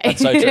 so it's okay.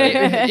 That's so true.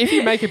 If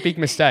you make a big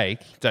mistake,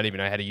 don't even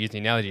know how to use the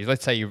analogies.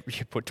 Let's say you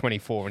put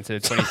 24 instead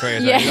of 23 or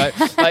something.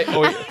 Yeah.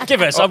 Or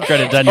give her some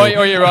credit, Danielle.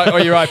 or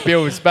you write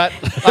bills. But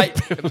like,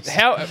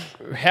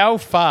 how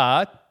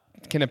far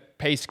can a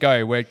piece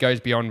go where it goes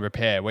beyond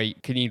repair?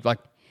 Can you like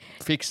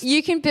fix?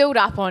 You can build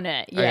up on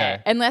it, yeah.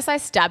 Okay. Unless I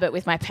stab it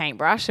with my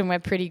paintbrush, and we're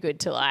pretty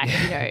good to like,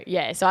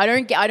 So I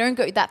don't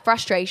go that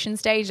frustration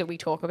stage that we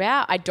talk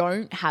about. I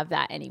don't have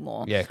that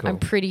anymore. Yeah, cool. I'm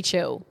pretty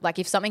chill. Like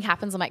if something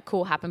happens, I'm like,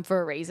 cool, happened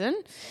for a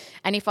reason.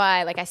 And if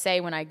I like I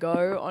say when I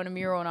go on a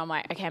mural and I'm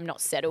like, okay, I'm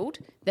not settled,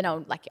 then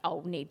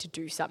I'll need to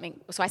do something.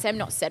 So I say I'm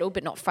not settled,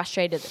 but not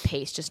frustrated at the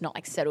piece, just not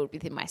like settled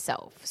within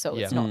myself. So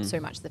it's not so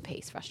much the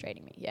piece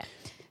frustrating me. Yeah.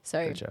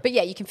 So, Gotcha. but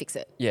yeah, you can fix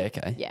it. Yeah,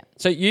 okay. Yeah.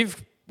 So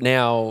you've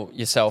now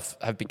yourself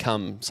have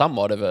become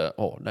somewhat of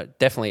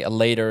definitely a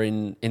leader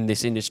in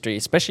this industry,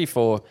 especially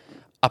for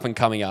up and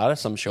coming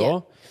artists, I'm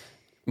sure. Yeah.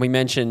 We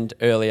mentioned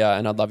earlier,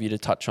 and I'd love you to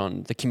touch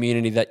on the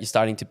community that you're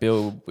starting to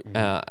build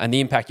and the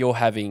impact you're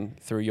having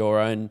through your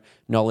own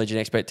knowledge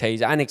and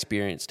expertise and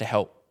experience to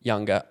help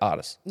younger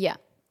artists. Yeah,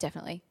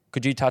 definitely.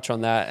 Could you touch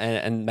on that?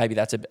 And maybe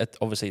that's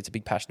obviously it's a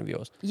big passion of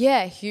yours.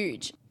 Yeah,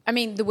 huge. I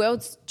mean, the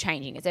world's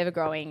changing. It's ever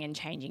growing and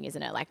changing,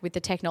 isn't it? Like with the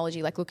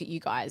technology, like look at you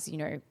guys,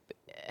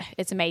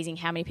 it's amazing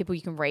how many people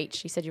you can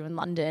reach. You said you're in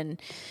London.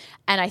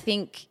 And I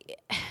think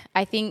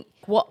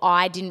what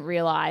I didn't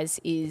realize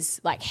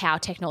is like how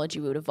technology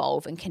would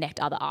evolve and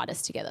connect other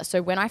artists together.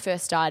 So when I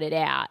first started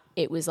out,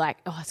 it was like,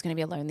 oh, it's going to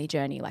be a lonely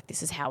journey. Like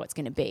this is how it's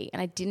going to be. And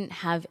I didn't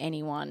have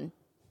anyone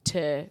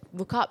to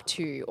look up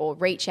to or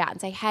reach out and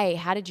say, hey,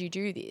 how did you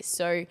do this?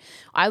 So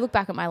I look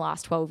back at my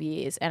last 12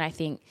 years and I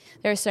think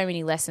there are so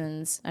many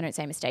lessons, I don't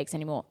say mistakes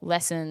anymore,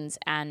 lessons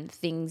and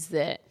things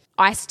that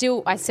I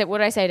said, what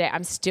did I say today?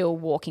 I'm still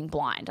walking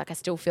blind. Like I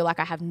still feel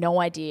like I have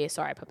no idea.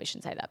 Sorry, I probably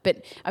shouldn't say that,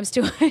 but I'm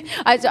still,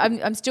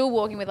 I'm still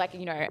walking with like,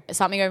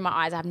 something over my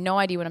eyes. I have no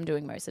idea what I'm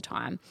doing most of the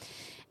time.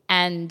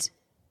 And,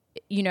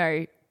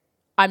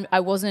 I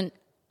wasn't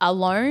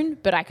alone,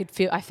 but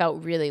I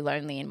felt really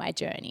lonely in my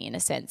journey in a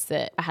sense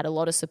that I had a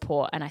lot of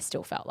support and I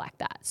still felt like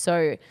that.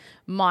 So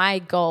my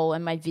goal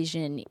and my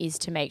vision is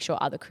to make sure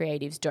other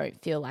creatives don't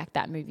feel like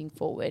that moving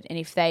forward. And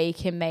if they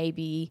can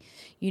maybe,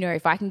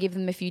 if I can give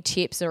them a few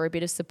tips or a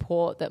bit of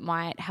support that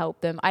might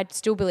help them, I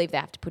still believe they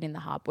have to put in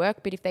the hard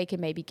work, but if they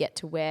can maybe get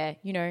to where,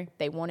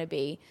 they want to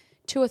be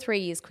 2 or 3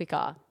 years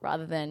quicker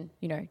rather than,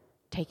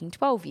 taking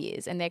 12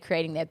 years and they're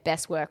creating their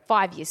best work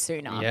 5 years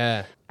sooner.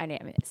 Yeah. I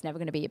mean, it's never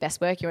going to be your best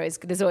work.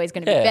 There's always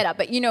going to be better,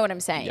 but you know what I'm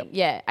saying? Yep.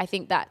 Yeah. I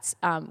think that's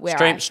where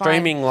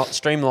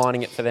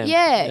streamlining it for them.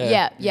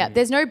 Yeah.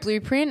 There's no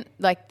blueprint.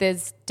 Like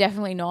there's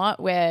definitely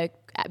not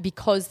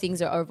because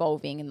things are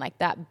evolving and like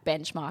that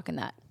benchmark and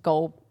that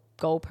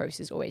goalpost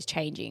is always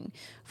changing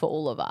for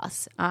all of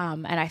us.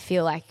 And I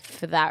feel like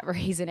for that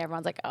reason,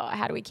 everyone's like, oh,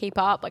 how do we keep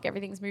up? Like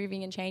everything's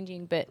moving and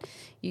changing, but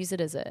use it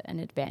as an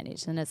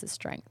advantage and as a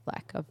strength,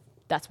 like of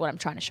that's what I'm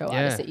trying to show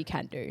artists that you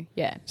can do.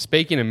 Yeah.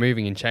 Speaking of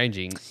moving and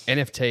changing,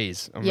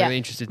 NFTs. I'm really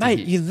interested to Mate,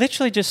 hear. you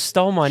literally just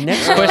stole my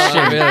next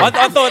question. Really?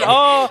 I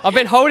thought, I've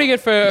been holding it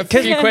for a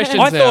few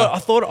questions now. I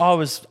thought I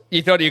was...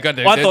 You thought you were going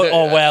to do I thought,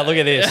 oh, wow, look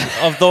at this.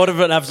 I've thought of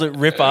an absolute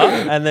ripper,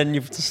 and then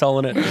you've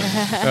stolen it.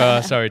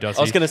 Sorry, Dossie.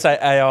 I was going to say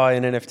AI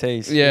and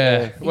NFTs.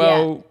 Yeah.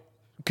 Well...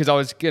 Because I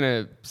was going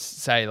to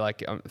say,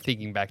 like, I'm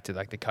thinking back to,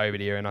 like, the COVID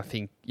era, and I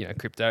think, you know,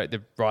 crypto,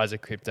 the rise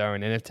of crypto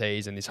and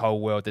NFTs and this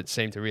whole world that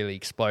seemed to really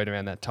explode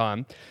around that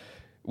time.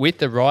 With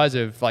the rise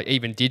of, like,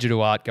 even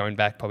digital art going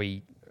back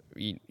probably,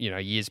 you know,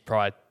 years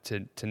prior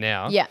to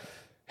now. Yeah.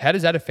 How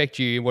does that affect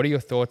you? What are your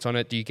thoughts on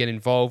it? Do you get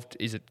involved?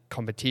 Is it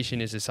competition?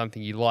 Is it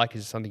something you like?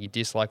 Is it something you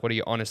dislike? What are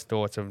your honest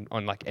thoughts on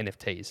like,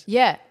 NFTs?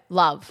 Yeah,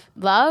 love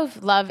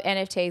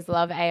NFTs,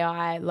 love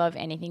AI, love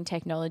anything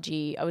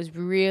technology.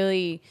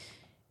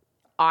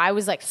 I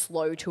was like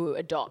slow to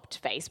adopt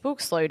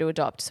Facebook, slow to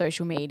adopt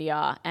social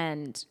media,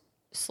 and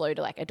slow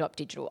to like adopt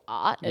digital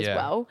art as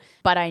well.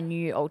 But I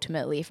knew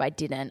ultimately if I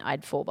didn't,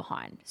 I'd fall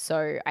behind.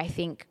 So I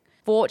think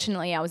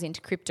fortunately I was into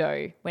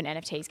crypto when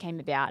NFTs came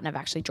about, and I've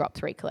actually dropped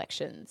 3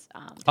 collections,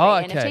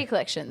 NFT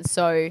collections.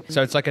 So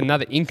it's like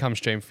another income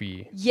stream for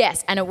you.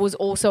 Yes, and it was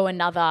also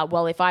another,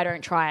 well, if I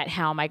don't try it,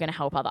 how am I going to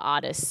help other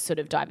artists sort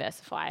of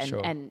diversify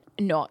and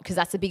not, because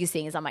that's the biggest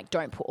thing is I'm like,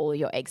 don't put all of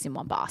your eggs in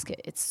one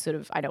basket. It's sort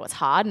of, I know it's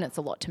hard and it's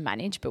a lot to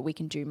manage, but we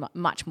can do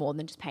much more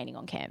than just painting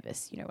on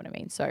canvas, you know what I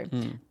mean? So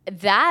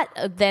that,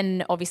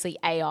 then obviously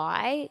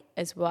AI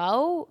as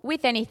well.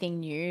 With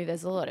anything new,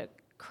 there's a lot of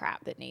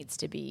crap that needs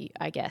to be,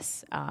 I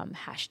guess,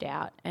 hashed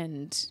out,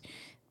 and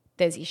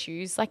there's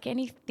issues like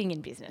anything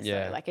in business.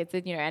 Yeah. So, like it's,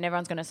 you know, and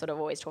everyone's going to sort of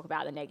always talk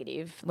about the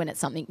negative when it's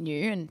something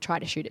new and try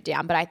to shoot it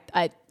down. But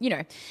I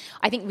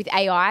think with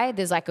AI,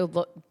 there's like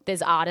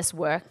there's artist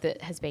work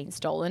that has been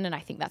stolen, and I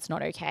think that's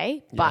not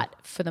okay. Yeah. But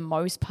for the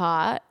most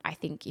part, I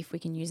think if we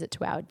can use it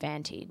to our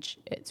advantage,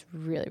 it's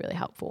really, really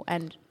helpful.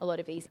 And a lot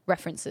of these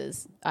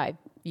references, I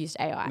used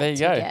AI there you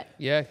to go. get.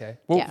 Yeah, okay.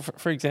 Well,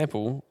 for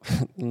example,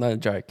 no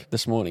joke,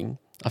 this morning,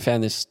 I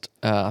found this,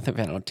 I think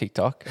I found it on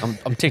TikTok.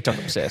 I'm TikTok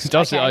obsessed.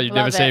 You've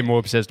never seen a more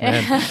obsessed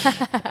man.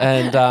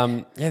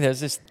 And there's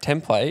this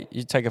template.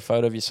 You take a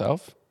photo of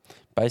yourself.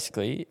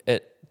 Basically,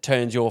 it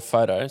turns your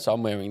photo. So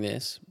I'm wearing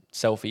this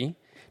selfie.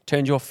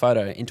 Turns your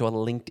photo into a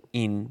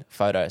LinkedIn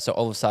photo. So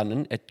all of a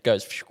sudden it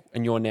goes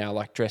and you're now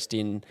like dressed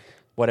in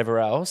whatever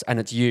else, and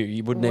it's you.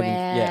 You wouldn't even.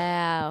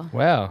 Yeah.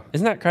 Wow.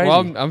 Isn't that crazy?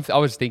 Well, I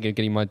was thinking of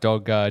getting my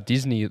dog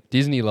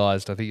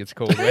Disneyized, I think it's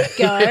called. There you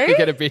go.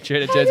 Get a picture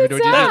and it turns into a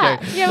Disney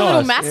dog. Yeah, a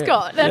little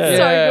mascot. That's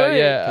so good.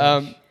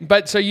 Yeah.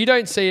 But so you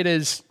don't see it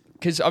as,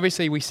 because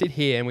obviously we sit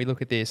here and we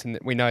look at this and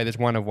we know there's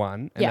one of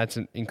one, and that's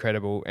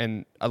incredible.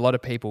 And a lot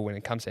of people, when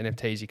it comes to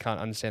NFTs, you can't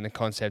understand the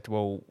concept.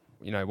 Well,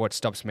 you know, what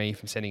stops me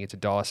from sending it to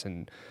DOS,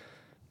 and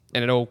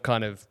it all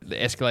kind of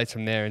escalates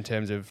from there in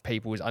terms of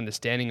people's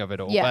understanding of it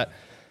all. Yeah. But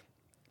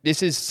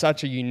this is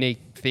such a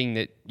unique thing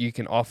that you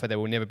can offer that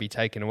will never be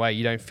taken away.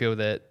 You don't feel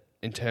that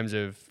in terms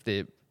of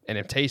the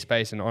NFT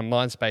space and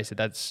online space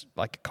that's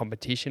like a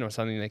competition or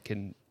something that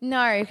can...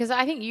 No, because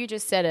I think you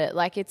just said it.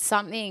 Like it's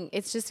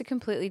just a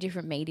completely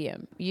different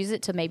medium. Use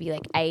it to maybe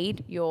like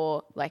aid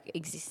your like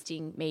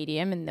existing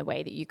medium and the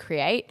way that you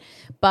create.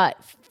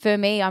 But for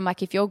me, I'm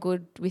like, if you're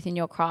good within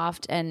your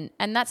craft, and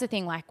that's the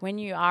thing, like when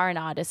you are an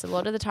artist, a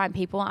lot of the time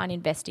people aren't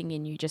investing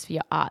in you just for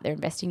your art. They're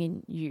investing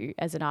in you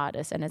as an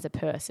artist and as a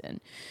person.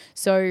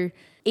 So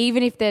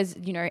even if there's,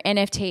 you know,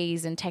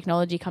 NFTs and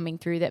technology coming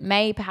through that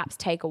may perhaps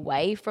take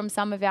away from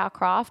some of our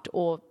craft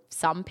or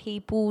some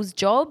people's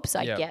jobs,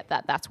 I get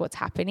that that's what's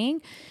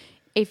happening.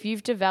 If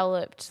you've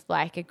developed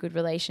like a good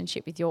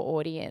relationship with your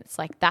audience,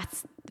 like that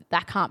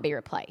can't be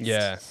replaced.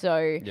 Yeah.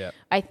 So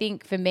I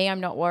think for me,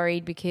 I'm not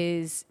worried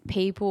because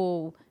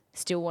people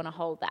still want to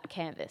hold that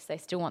canvas. They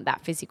still want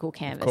that physical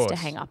canvas to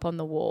hang up on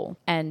the wall.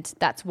 And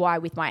that's why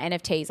with my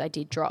NFTs, I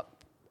did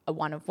drop a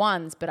one of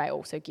ones, but I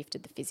also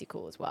gifted the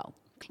physical as well.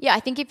 Yeah,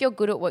 I think if you're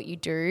good at what you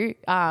do,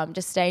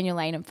 just stay in your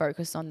lane and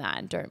focus on that,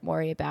 and don't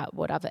worry about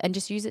whatever, and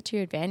just use it to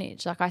your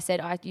advantage. Like I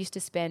said, I used to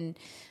spend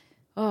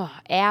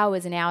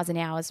hours and hours and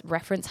hours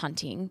reference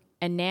hunting,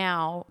 and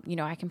now, you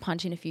know, I can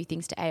punch in a few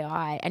things to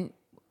AI. And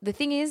the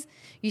thing is,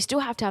 you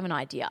still have to have an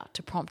idea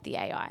to prompt the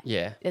AI.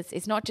 Yeah.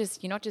 It's not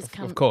just, you're not just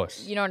of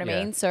course. You know what I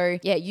mean? So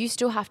yeah, you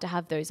still have to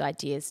have those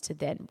ideas to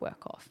then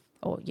work off,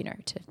 or, you know,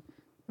 to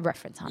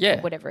reference hunt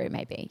or whatever it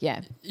may be.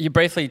 Yeah. You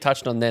briefly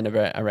touched on then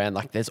around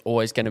like there's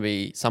always going to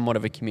be somewhat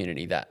of a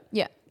community that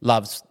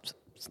loves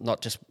not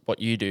just what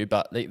you do,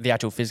 but the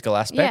actual physical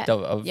aspect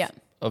of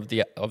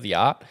the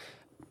art.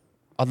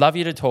 I'd love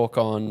you to talk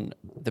on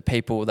the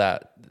people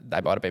that they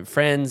might have been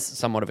friends,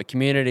 somewhat of a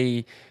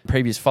community,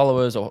 previous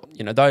followers, or,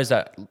 you know, those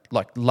that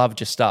like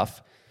loved your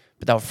stuff,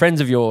 but they were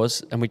friends of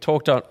yours, and we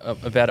talked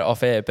about it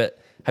off air. But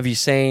have you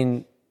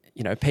seen,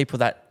 you know, people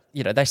that,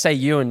 you know, they say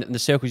you and the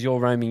circles you're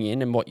roaming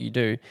in and what you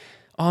do,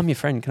 oh, I'm your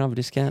friend, can I have a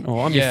discount?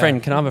 Or I'm your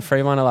friend, can I have a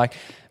free one? Or like,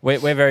 we're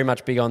very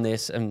much big on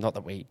this, and not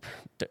that we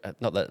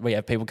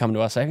have people come to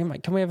us saying,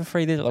 mate, can we have a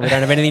free this? Like, we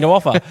don't have anything to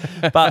offer.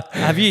 But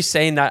have you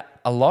seen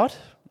that a lot?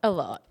 A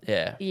lot.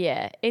 Yeah.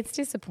 Yeah, it's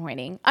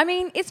disappointing. I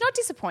mean, it's not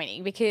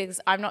disappointing because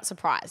I'm not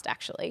surprised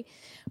actually.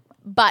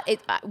 But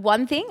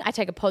one thing, I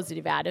take a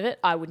positive out of it.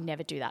 I would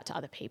never do that to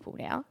other people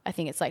now. I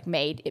think it's like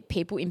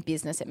people in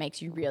business, it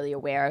makes you really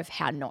aware of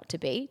how not to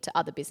be to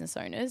other business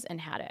owners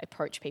and how to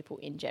approach people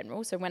in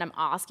general. So when I'm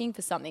asking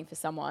for something for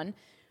someone,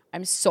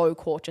 I'm so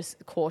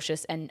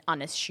cautious and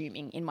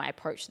unassuming in my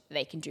approach that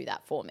they can do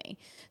that for me.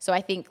 So I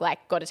think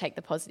like got to take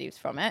the positives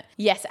from it.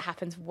 Yes, it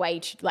happens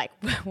way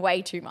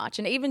too much.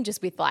 And even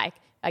just with like,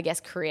 I guess,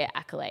 career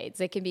accolades,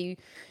 there can be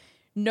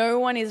no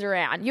one is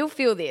around. You'll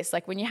feel this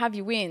like when you have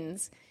your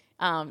wins.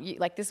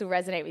 Like this will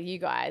resonate with you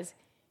guys.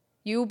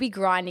 You'll be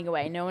grinding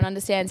away. No one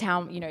understands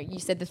how, you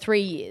said the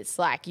 3 years,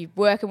 like you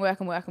work and work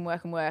and work and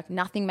work and work.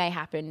 Nothing may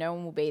happen. No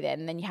one will be there.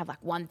 And then you have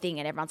like one thing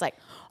and everyone's like,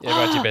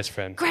 everyone's your best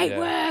friend. Great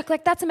work.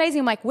 Like that's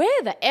amazing. I'm like,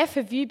 where the F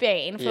have you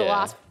been for the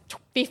last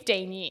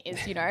 15 years,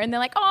 And they're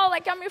like, oh,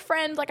 like I'm your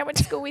friend. Like I went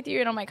to school with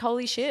you. And I'm like,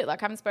 holy shit.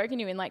 Like I haven't spoken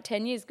to you in like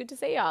 10 years. Good to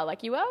see you.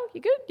 Like you well?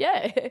 You good?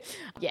 Yeah.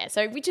 Yeah.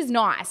 So which is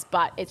nice,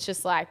 but it's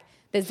just like,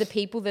 there's the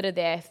people that are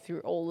there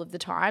through all of the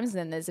times, and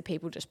then there's the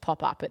people just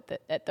pop up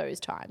at those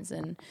times.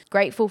 And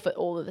grateful for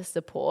all of the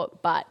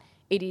support, but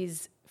it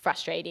is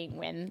frustrating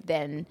when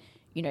then,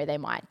 they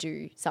might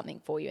do something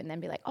for you and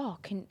then be like, oh,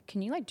 can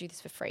you like do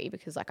this for free?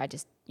 Because like I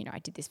just, I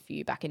did this for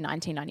you back in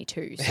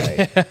 1992. So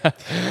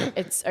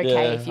it's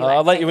okay if you like,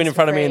 I'll let you in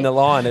front of me in the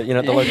line at,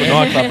 at the local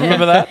nightclub.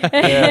 Remember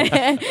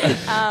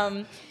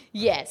that?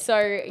 Yeah.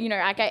 So,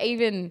 like I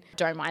even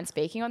don't mind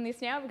speaking on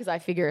this now because I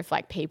figure if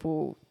like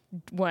people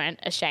weren't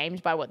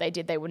ashamed by what they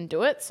did, they wouldn't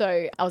do it.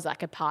 So I was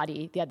like a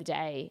party the other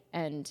day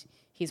and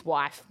his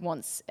wife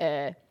wants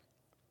a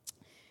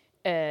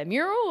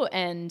mural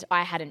and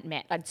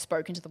I'd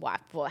spoken to the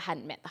wife before, I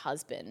hadn't met the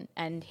husband,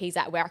 and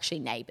we're actually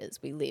neighbours,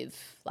 we live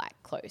like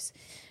close.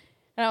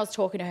 And I was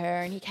talking to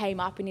her and he came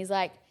up and he's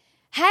like,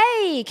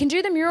 hey, can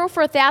do the mural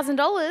for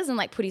 $1,000, and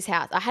like put his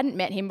house. I hadn't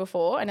met him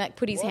before, and like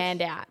put his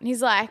hand out and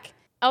he's like,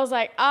 I was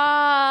like,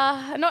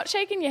 not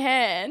shaking your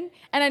hand.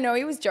 And I know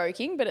he was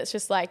joking, but it's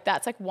just like,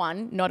 that's like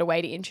one, not a way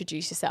to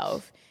introduce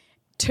yourself.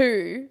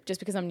 Two,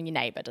 just because I'm your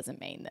neighbour doesn't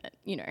mean that,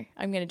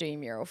 I'm going to do your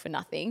mural for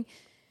nothing.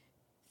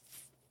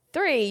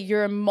 Three,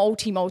 you're a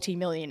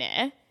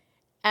multi-millionaire.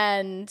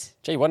 And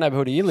gee, what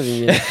neighbourhood are you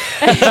living in?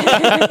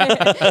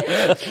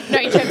 No,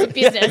 in terms of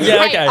business.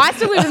 Yeah, okay. I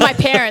still live with my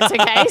parents,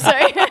 okay? So,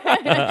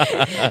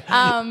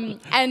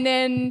 and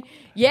then,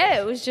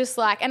 it was just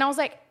like, and I was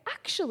like,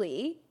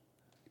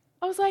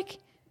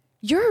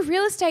 you're a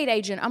real estate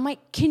agent. I'm like,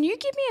 can you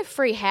give me a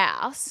free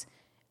house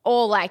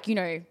or like,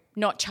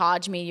 not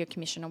charge me your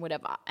commission or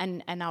whatever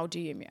and I'll do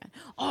your mural.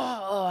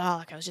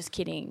 Like I was just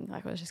kidding. And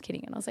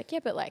I was like, yeah,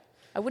 but like,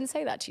 I wouldn't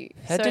say that to you.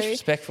 How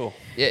disrespectful.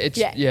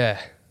 Yeah.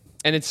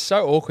 And it's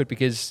so awkward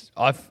because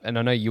and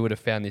I know you would have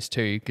found this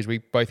too, because we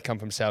both come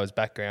from sales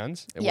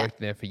backgrounds and worked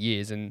there for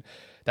years, and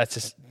that's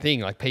the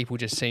thing, like people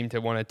just seem to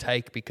want to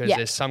take because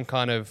there's some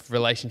kind of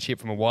relationship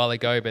from a while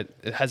ago, but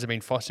it hasn't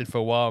been fostered for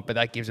a while, but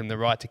that gives them the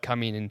right to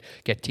come in and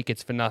get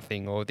tickets for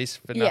nothing or this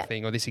for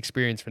nothing or this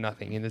experience for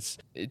nothing. And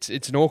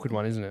it's an awkward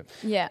one, isn't it?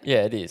 Yeah.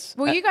 Yeah, it is.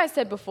 Well, you guys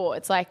said before,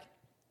 it's like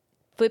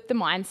flip the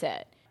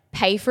mindset.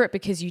 Pay for it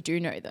because you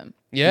do know them.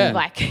 Yeah.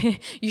 Like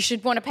you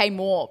should want to pay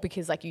more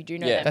because like you do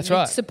know them. That's you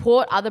right.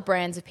 Support other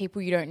brands of people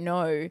you don't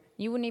know.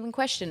 You wouldn't even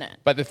question it.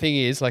 But the thing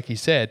is, like you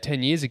said,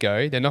 10 years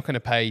ago, they're not going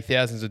to pay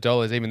thousands of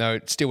dollars, even though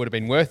it still would have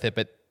been worth it,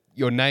 but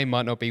your name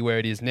might not be where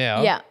it is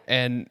now. Yeah.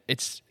 And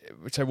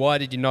so why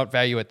did you not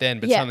value it then,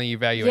 but suddenly you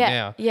value it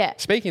now? Yeah.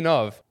 Speaking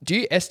of, do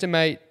you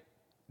estimate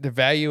the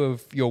value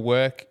of your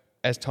work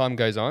as time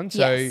goes on?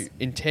 So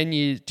in 10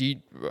 years,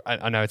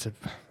 I know it's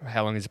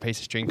how long is a piece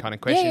of string kind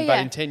of question, but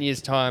in 10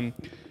 years time,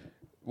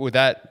 will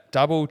that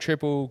double,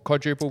 triple,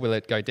 quadruple? Will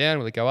it go down?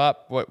 Will it go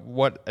up?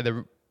 What are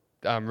the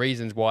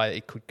reasons why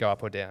it could go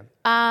up or down?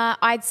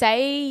 I'd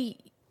say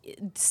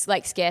it's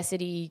like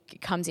scarcity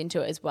comes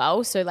into it as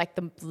well. So like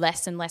the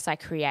less and less I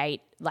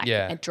create, like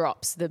it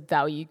drops, the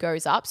value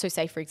goes up. So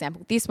say for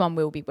example, this one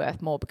will be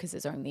worth more because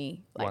there's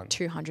only like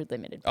 200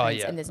 limited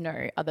prints and there's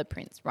no other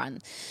prints run.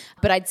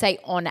 But I'd say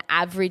on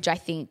average, I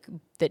think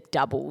that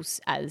doubles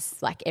as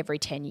like every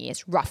 10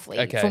 years,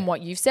 roughly from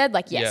what you've said,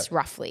 like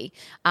roughly,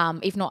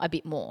 if not a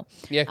bit more.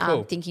 Yeah,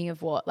 cool. Thinking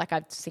of what, like I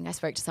think I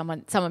spoke to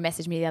someone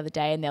messaged me the other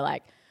day and they're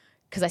like,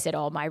 because I said,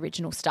 my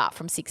original start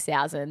from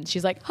 6,000.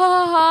 She's like,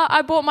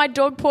 I bought my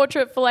dog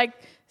portrait for like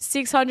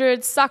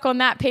 600, suck on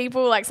that,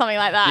 people, like something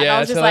like that. Yeah, and I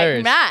was just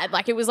hilarious. like mad.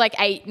 Like it was like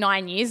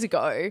 8-9 years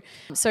ago.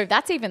 So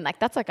that's even like,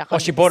 that's like 100%. Oh,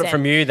 she bought it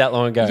from you that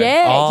long ago.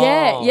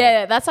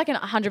 Yeah. That's like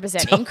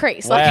 100%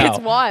 increase. Wow. Like it's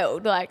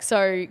wild. Like,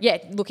 so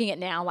looking at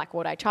now, like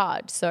what I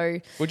charge. So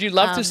would you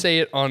love to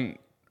see it on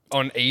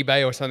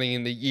eBay or something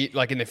in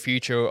the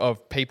future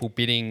of people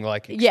bidding?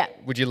 Like, would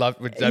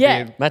that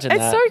be? Imagine it's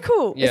that. so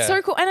cool. Yeah. It's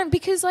so cool. And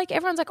because like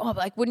everyone's like, but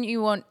like, wouldn't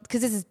you want?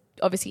 Because this is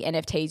obviously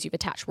NFTs. You've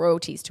attached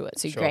royalties to it,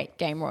 so you create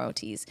game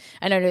royalties.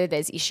 And I know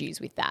there's issues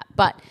with that,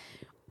 but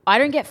I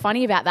don't get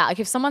funny about that. Like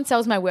if someone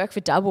sells my work for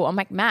double, I'm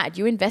like, mad,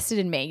 you invested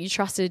in me. You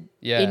trusted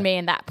in me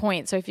in that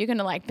point. So if you're going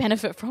to like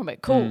benefit from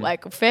it, cool.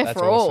 Like fair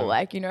for all.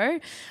 Like,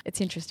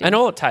 it's interesting. And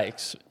all it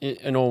takes,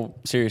 in all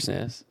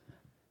seriousness,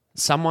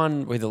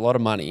 someone with a lot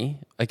of money,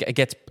 like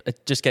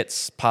it just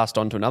gets passed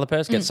on to another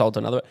person, gets sold to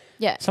another.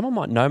 Yeah. Someone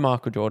might know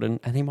Michael Jordan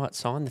and he might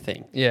sign the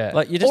thing. Yeah.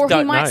 Like you just or don't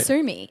he might know.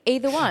 sue me.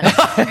 Either one.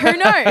 Who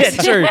knows? Yeah,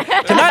 true.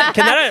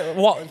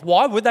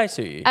 Why would they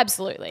sue you?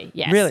 Absolutely.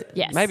 Yes. Really?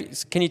 Yes. Maybe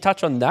can you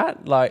touch on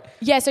that? Like,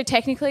 yeah. So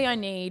technically, I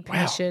need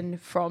permission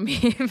from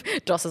him.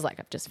 Doss is like,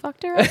 I've just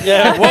fucked her up.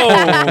 yeah.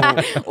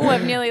 Whoa. Or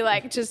I'm nearly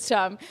like just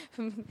going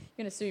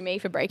to sue me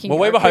for breaking. Well,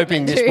 we were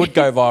hoping this would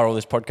go viral,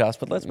 this podcast,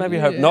 but let's maybe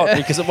hope not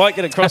because it might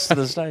get across to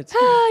the States.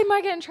 I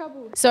might get in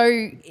trouble.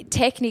 So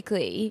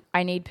technically,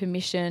 I need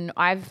permission.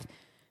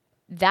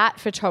 That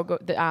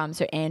photographer,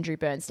 so Andrew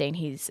Bernstein,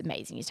 he's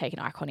amazing. He's taken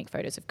iconic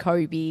photos of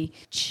Kobe,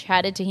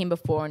 chatted to him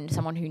before and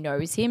someone who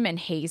knows him, and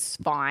he's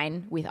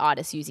fine with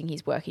artists using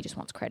his work. He just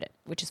wants credit,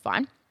 which is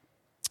fine.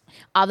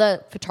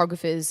 Other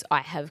photographers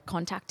I have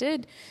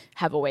contacted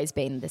have always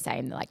been the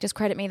same. They're like, just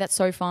credit me, that's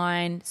so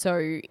fine.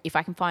 So if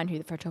I can find who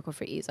the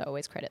photographer is, I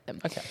always credit them.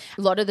 Okay.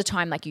 A lot of the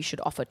time, like you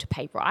should offer to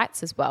pay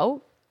rights as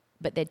well,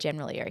 but they're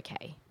generally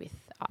okay with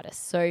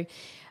artists. So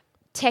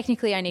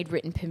technically I need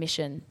written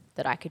permission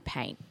that I could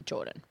paint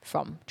Jordan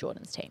from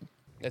Jordan's team.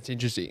 That's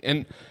interesting.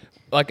 And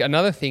like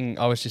another thing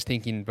I was just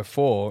thinking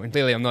before, and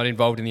clearly I'm not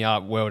involved in the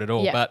art world at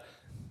all, but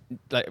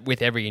like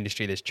with every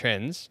industry there's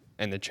trends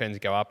and the trends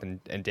go up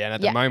and down.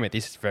 At the moment,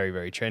 this is very,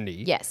 very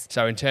trendy. Yes.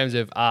 So in terms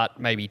of art,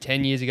 maybe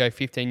 10 years ago,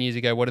 15 years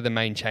ago, what are the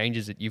main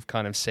changes that you've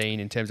kind of seen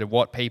in terms of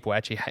what people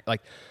actually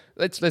like?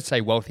 Let's say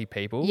wealthy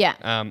people,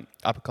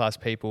 upper class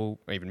people,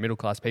 even middle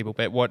class people.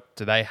 But what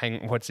do they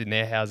hang? What's in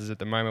their houses at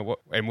the moment?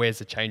 And where's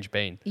the change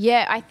been?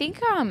 Yeah, I think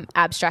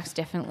abstract's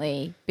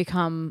definitely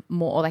become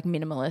more, or like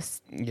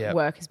minimalist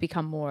work has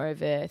become more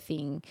of a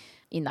thing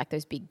in like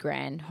those big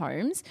grand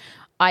homes.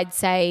 I'd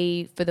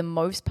say for the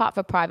most part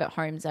for private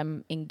homes,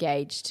 I'm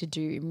engaged to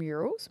do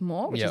murals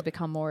more, which has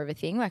become more of a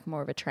thing, like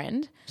more of a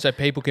trend. So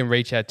people can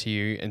reach out to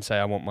you and say,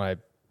 I want my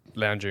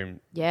lounge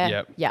room.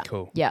 Yeah.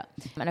 Cool. Yeah.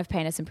 And I've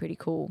painted some pretty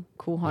cool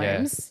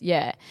homes.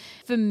 Yeah.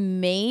 For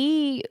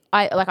me,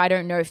 I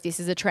don't know if this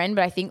is a trend,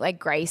 but I think like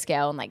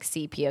grayscale and like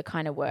sepia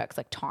kind of works,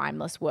 like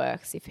timeless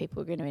works if people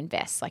are going to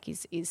invest, like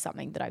is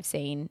something that I've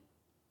seen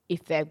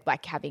if they're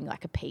like having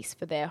like a piece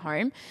for their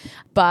home.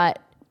 But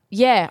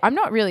yeah, I'm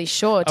not really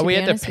sure. Are we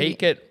at the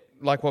peak at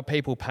like what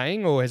people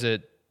paying, or has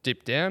it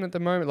dipped down at the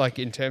moment? Like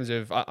in terms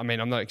of, I mean,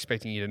 I'm not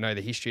expecting you to know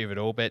the history of it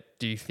all, but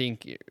do you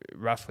think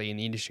roughly in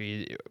the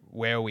industry,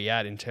 where are we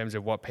at in terms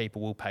of what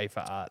people will pay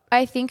for art?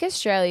 I think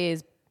Australia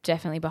is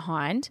definitely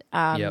behind,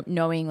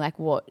 knowing like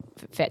what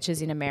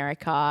fetches in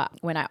America.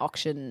 When I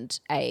auctioned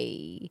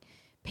a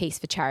piece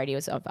for charity, it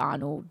was of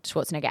Arnold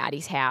Schwarzenegger at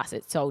his house.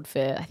 It sold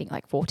for, I think,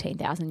 like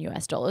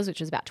 $14,000 which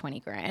was about 20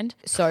 grand.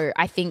 So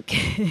I think,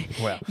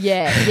 wow.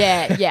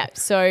 Yeah.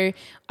 So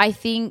I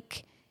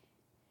think,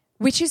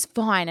 which is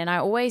fine. And I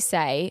always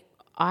say,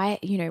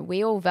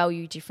 we all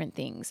value different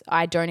things.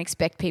 I don't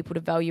expect people to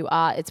value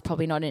art. It's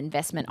probably not an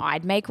investment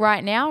I'd make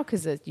right now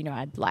because,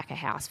 I'd like a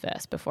house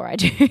first before I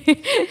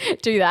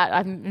do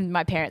that.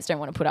 My parents don't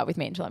want to put up with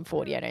me until I'm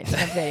 40. I don't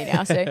think I'm 30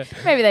 now, so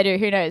maybe they do.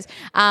 Who knows?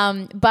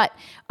 But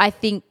I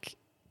think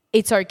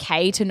it's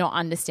okay to not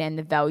understand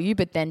the value,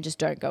 but then just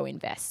don't go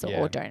invest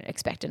or don't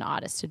expect an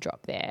artist to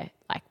drop their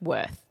like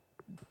worth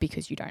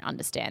because you don't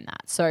understand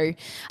that. So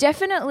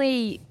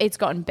definitely it's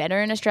gotten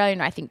better in Australia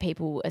and I think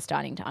people are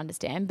starting to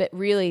understand, but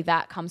really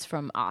that comes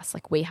from us.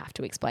 Like we have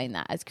to explain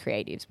that as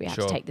creatives. We have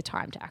to take the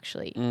time to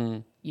actually,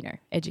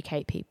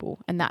 educate people,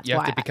 and that's why you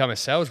have to become a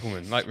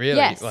saleswoman. Like really,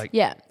 yes, like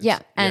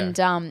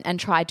and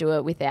try do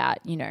it without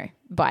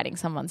biting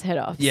someone's head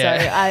off.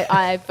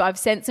 Yeah. So I've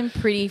sent some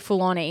pretty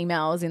full on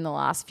emails in the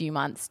last few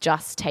months,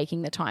 just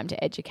taking the time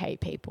to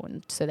educate people,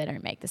 and so they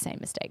don't make the same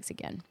mistakes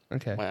again.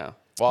 Okay. Wow.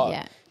 Well,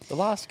 Yeah. the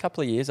last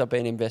couple of years I've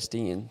been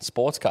investing in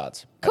sports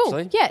cards. Cool.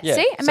 Actually. Yeah.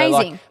 See?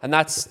 Amazing. And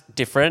that's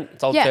different.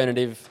 It's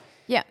alternative.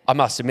 Yeah. I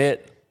must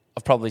admit,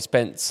 I've probably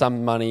spent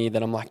some money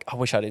that I'm like, I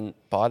wish I didn't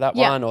buy that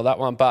one or that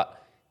one.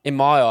 But in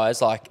my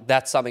eyes, like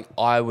that's something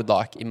I would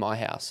like in my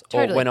house.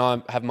 Totally. Or when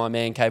I have my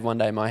man cave one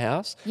day in my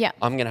house,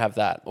 I'm going to have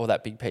that or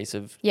that big piece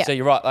of. Yeah. So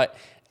you're right. Like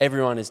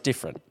everyone is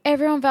different.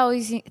 Everyone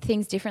values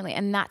things differently,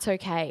 and that's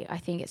okay. I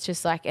think it's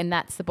just like, and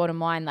that's the bottom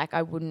line. Like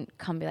I wouldn't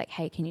come be like,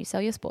 hey, can you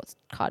sell your sports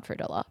card for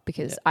 $1?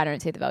 Because I don't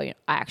see the value.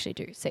 I actually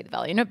do see the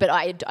value in it, but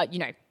I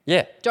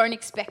don't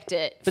expect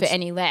it for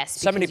any less.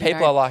 So many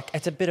people are like,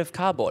 it's a bit of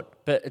cardboard,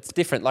 but it's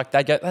different. Like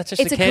they go, that's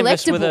just a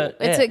canvas with a.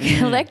 It's a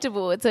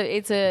collectible.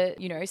 It's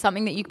a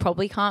something that you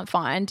probably can't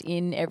find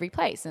in every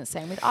place, and the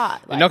same with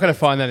art. You're not going to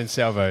find that in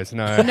salvos,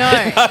 no. No,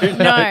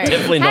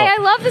 definitely not. Hey,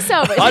 I love the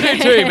salvos. I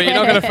do too, but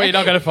you're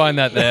not going to find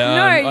that there.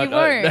 No, you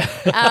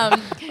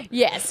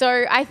won't.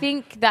 So I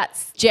think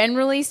that's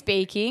generally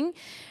speaking,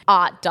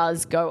 art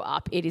does go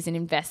up. It is an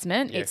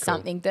investment. It's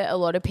something that a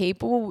lot of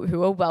people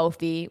who are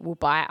wealthy will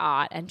buy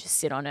art and just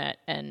sit on it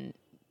and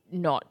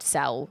not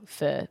sell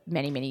for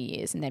many, many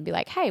years and then be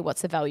like, hey,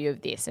 what's the value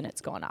of this? And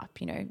it's gone up,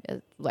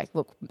 like,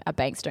 look, our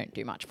banks don't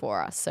do much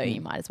for us. So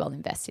you might as well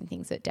invest in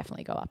things that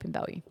definitely go up in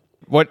value.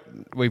 What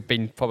we've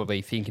been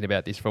probably thinking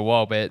about this for a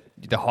while, but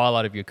the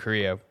highlight of your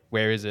career,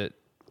 where is it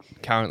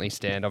currently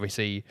stand?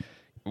 Obviously,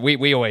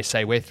 we always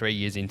say we're 3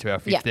 years into our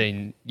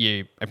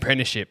 15-year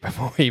apprenticeship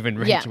before we even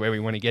reach where we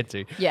want to get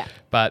to. Yeah.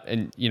 But,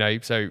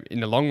 so in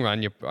the long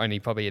run, you're only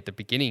probably at the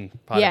beginning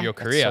part of your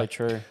career. That's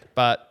so true.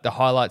 But the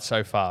highlights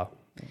so far.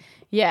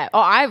 Yeah. Oh,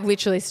 I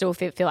literally still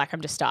feel like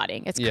I'm just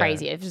starting. It's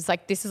crazy. It's just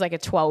like, this is like a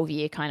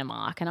 12-year kind of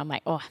mark. And I'm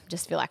like, I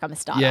just feel like I'm a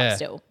startup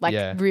still.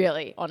 Like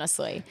really,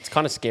 honestly. It's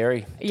kind of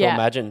scary to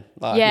imagine.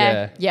 Like,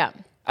 Yeah.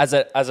 As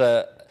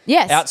a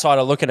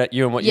outsider looking at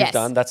you and what you've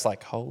done, that's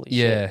like, holy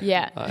shit.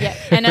 Yeah.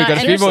 And we've got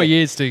a few more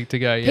years to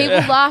go. Yeah.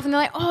 People laugh and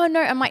they're like, oh no.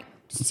 I'm like,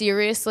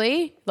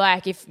 seriously?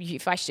 Like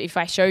if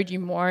I showed you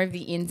more of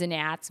the ins and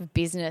outs of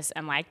business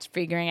and like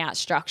figuring out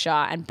structure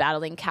and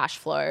battling cash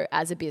flow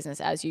as a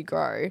business as you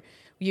grow,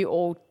 you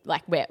all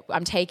like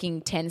I'm taking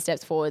 10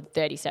 steps forward,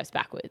 30 steps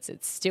backwards.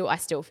 I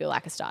still feel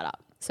like a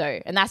startup. So,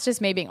 and that's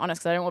just me being honest,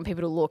 because I don't want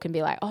people to look and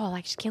be like, oh,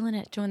 like she's killing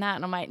it doing that.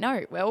 And I'm like,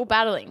 no, we're all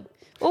battling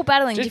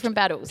different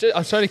battles.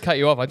 I'm sorry to cut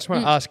you off. I just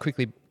want to ask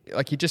quickly,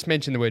 like you just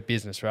mentioned the word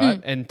business, right?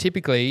 And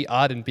typically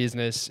art and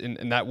business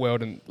in that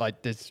world, and like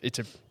it's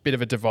a bit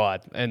of a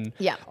divide. And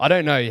I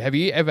don't know, have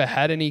you ever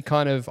had any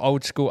kind of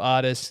old school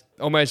artists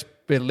almost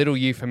belittle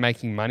you for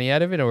making money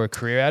out of it or a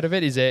career out of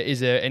it? Is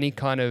there any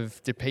kind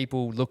of, do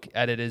people look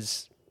at it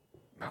as,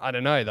 I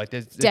don't know, like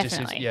there's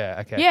definitely.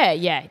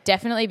 Yeah,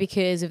 definitely,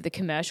 because of the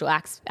commercial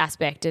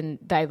aspect, and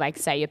they like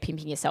say you're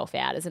pimping yourself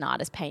out as an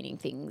artist painting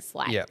things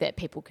like that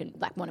people can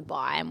like want to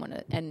buy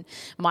and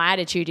my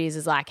attitude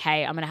is like,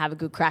 hey, I'm going to have a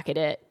good crack at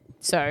it.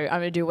 So I'm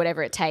going to do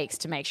whatever it takes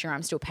to make sure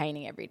I'm still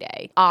painting every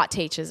day. Art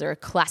teachers are a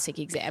classic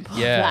example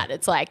of that.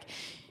 It's like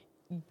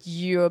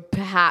you're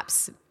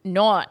perhaps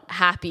not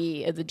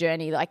happy at the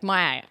journey. Like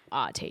my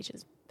art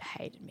teachers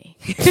hated me.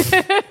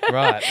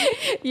 Right.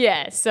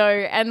 Yeah. So,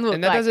 and look,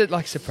 and that doesn't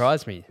like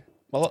surprise me.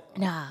 Well,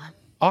 nah.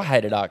 I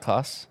hated art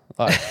class.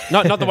 Like,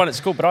 not the one at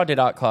school, but I did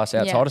art class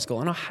outside of school,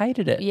 and I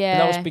hated it. Yeah.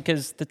 But that was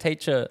because the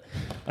teacher,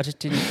 I just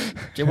didn't.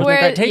 It wasn't a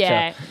great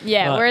teacher.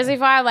 Yeah. Like, whereas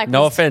if I like,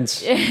 no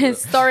offense.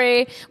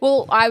 Sorry.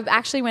 Well, I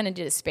actually went and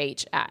did a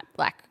speech at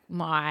like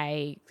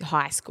my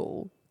high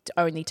school,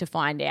 only to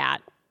find out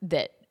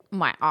that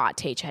my art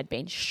teacher had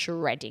been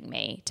shredding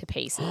me to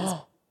pieces.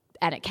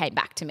 And it came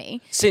back to me.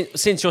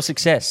 Since your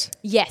success?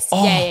 Yes.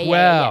 Oh,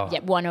 wow. Yeah,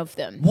 one of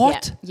them.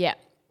 What? Yeah.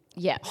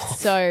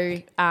 So,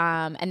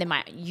 and then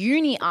my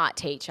uni art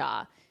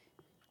teacher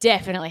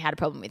definitely had a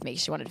problem with me.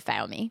 She wanted to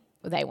fail me.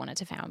 Well, they wanted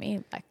to fail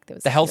me. Like there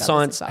was the health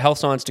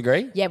science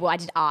degree? Yeah, well, I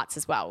did arts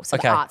as well. So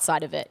the art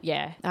side of it,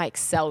 I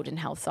excelled in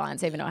health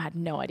science, even though I had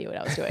no idea what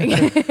I was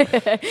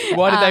doing.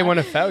 Why did they want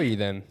to fail you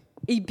then?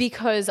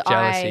 Because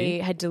Jealousy?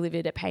 I had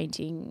delivered a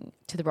painting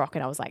to the Rock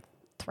and I was like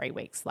 3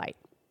 weeks late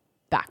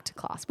back to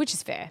class, which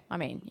is fair. I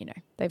mean,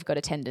 they've got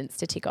attendance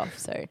to tick off.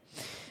 So,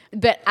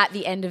 but at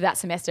the end of that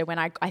semester, when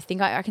I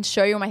think I can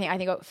show you on my thing, I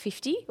think I got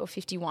 50 or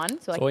 51.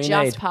 So like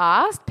just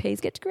passed.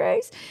 Please get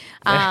degrees.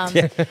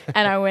 And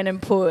I went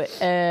and put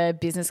a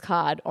business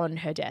card on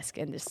her desk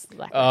and just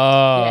like,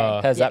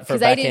 how's that for a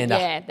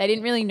backhander? They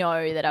didn't really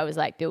know that I was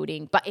like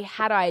building. But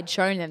had I had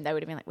shown them, they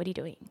would have been like, what are you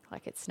doing?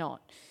 Like, it's not,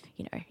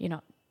 you're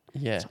not,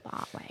 it's not the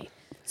art way.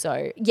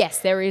 So yes,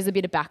 there is a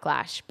bit of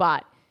backlash,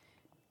 but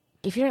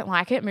if you don't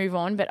like it, move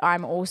on. But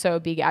I'm also a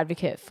big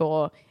advocate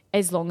for,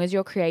 as long as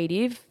you're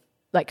creative,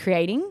 like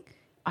creating,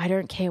 I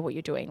don't care what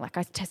you're doing. Like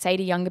I say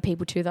to younger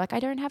people too, they're like, I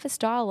don't have a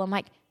style. I'm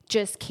like,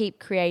 just keep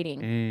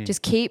creating.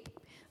 Just keep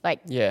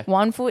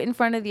one foot in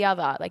front of the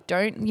other. Like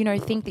don't,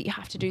 think that you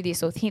have to do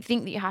this or think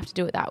that you have to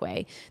do it that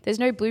way. There's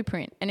no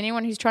blueprint. And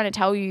anyone who's trying to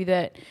tell you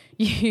that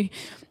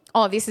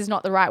this is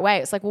not the right way,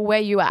 it's like, well, where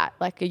are you at?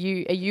 Like, are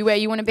you where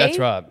you want to be? That's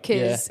right.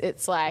 Because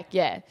it's like,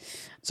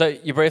 So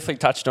you briefly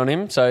touched on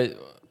him. So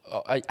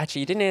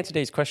actually, you didn't answer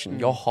Dee's question.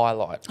 Your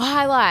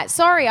highlight.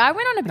 Sorry, I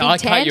went on a big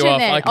tangent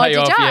then. I cut you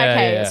off.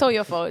 Okay, Yeah. it's all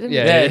your fault.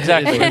 Yeah,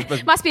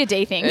 exactly. Must be a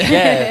D thing.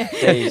 Yeah,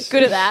 Dee's.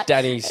 Good at that.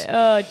 Danny's.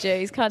 Oh,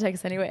 geez, can't take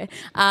us anywhere.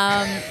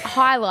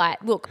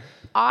 Highlight. Look,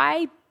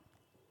 I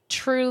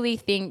truly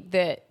think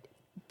that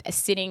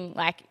sitting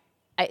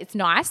it's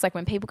nice. Like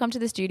when people come to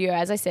the studio,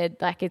 as I said,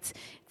 like it's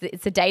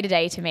a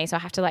day-to-day to me. So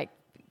I have to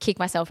kick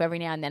myself every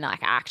now and then.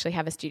 Like I actually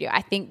have a studio.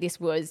 I think this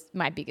was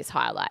my biggest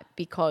highlight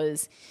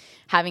because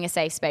having a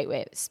safe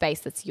space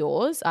that's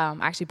yours. I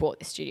actually bought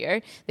this studio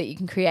that you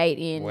can create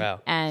in. Wow.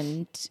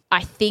 And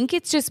I think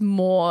it's just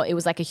more, it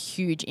was like a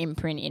huge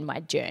imprint in my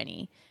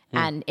journey.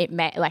 And it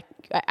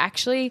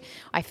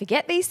I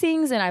forget these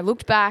things, and I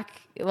looked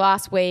back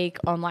last week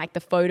on the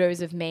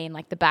photos of me in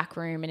the back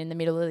room and in the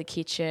middle of the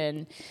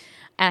kitchen.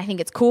 And I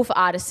think it's cool for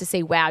artists to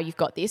see, wow, you've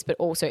got this, but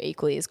also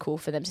equally as cool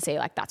for them to see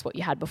like that's what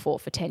you had before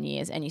for 10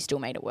 years and you still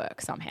made it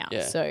work somehow.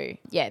 Yeah. So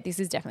yeah, this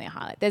is definitely a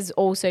highlight. There's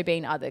also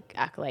been other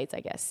accolades,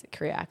 I guess,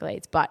 career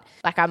accolades, but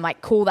like I'm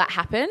like, cool that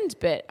happened,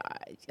 but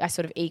I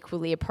sort of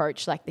equally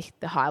approach like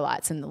the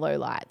highlights and the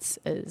lowlights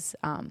as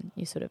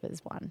you sort of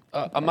as one.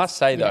 I must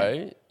say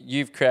though,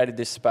 you've created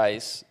this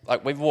space.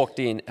 Like we've walked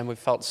in and we've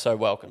felt so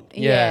welcomed.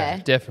 Yeah,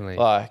 definitely.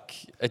 Like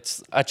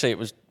it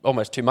was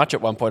almost too much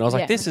at one point. I was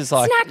like, this is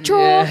like snack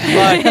drawer.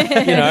 like,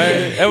 you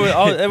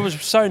know, it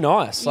was so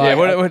nice. Like,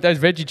 what those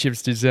veggie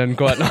chips did sound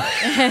quite nice.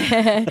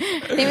 I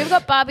think we've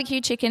got barbecue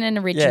chicken and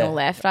original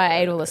left. I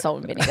ate all the salt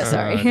and vinegar,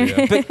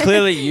 sorry. But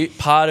clearly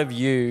part of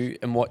you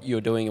and what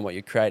you're doing and what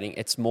you're creating,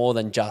 it's more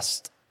than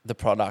just the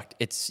product.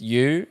 It's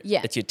you,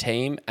 it's your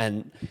team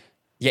and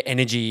your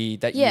energy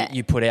that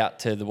you put out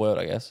to the world,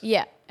 I guess.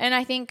 Yeah. And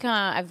I think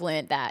I've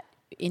learned that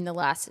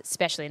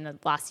especially in the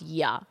last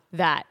year,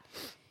 that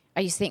I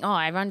used to think,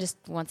 everyone just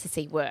wants to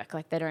see work,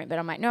 like they don't. But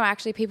I'm like, no,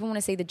 actually, people want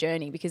to see the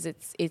journey because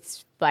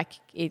it's like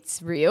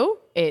it's real.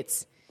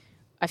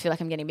 I feel like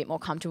I'm getting a bit more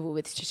comfortable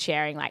with just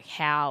sharing like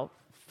how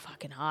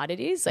fucking hard it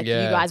is. Like you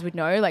guys would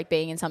know, like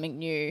being in something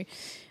new,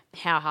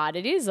 how hard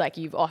it is. Like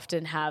you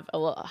often have a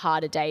lot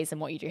harder days than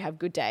what you do have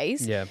good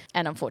days. Yeah.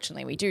 And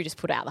unfortunately, we do just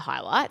put out the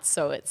highlights.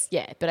 So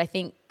but I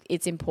think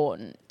it's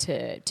important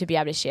to be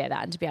able to share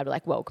that and to be able to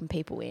like welcome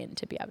people in,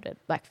 to be able to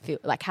like feel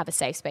like have a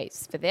safe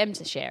space for them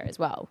to share as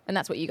well. And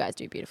that's what you guys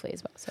do beautifully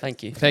as well. So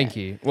Thank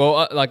you.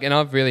 Well, and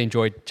I've really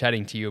enjoyed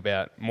chatting to you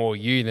about more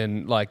you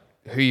than like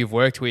who you've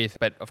worked with.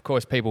 But of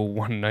course, people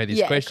want to know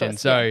this question.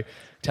 So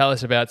tell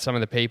us about some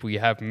of the people you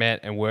have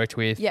met and worked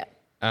with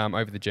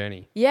over the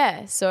journey.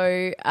 Yeah.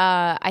 So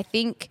I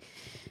think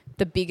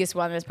the biggest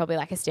one that's probably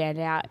like a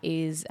standout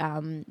is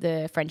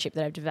the friendship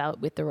that I've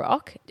developed with The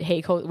Rock.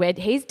 He's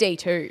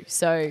D2,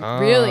 so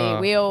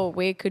really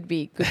we could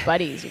be good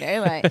buddies, you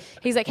know. Like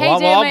he's like, hey,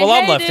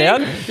 I'm left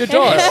out. You're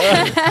Josh.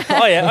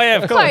 oh yeah,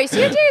 of course. Close,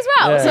 you do as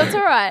well, so it's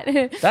all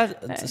right.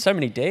 That's so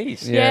many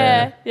D's.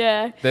 Yeah.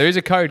 There is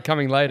a code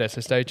coming later,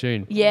 so stay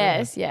tuned.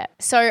 Yes, yeah.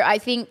 So I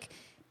think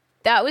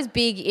that was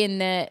big in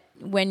that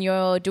when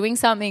you're doing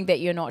something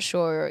that you're not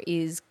sure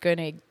is going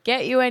to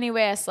get you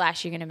anywhere / you're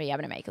going to be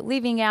able to make a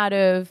living out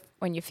of,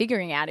 when you're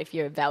figuring out if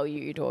you're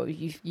valued or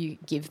you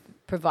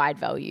provide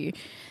value,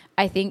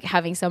 I think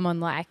having someone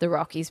like The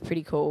Rock is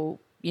pretty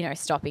cool, you know,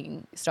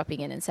 stopping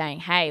in and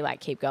saying, hey, like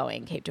keep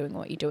going, keep doing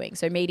what you're doing.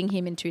 So meeting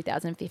him in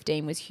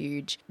 2015 was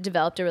huge.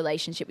 Developed a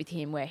relationship with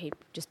him where he'd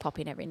just pop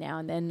in every now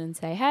and then and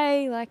say,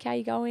 hey, like how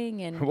you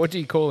going? And what do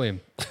you call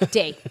him?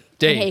 D.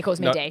 And he calls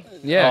me D.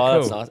 Yeah,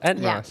 cool. That's nice.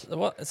 And nice.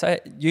 So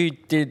you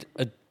did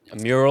a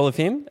mural of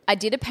him? I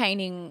did a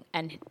painting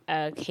and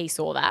he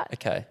saw that.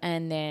 Okay.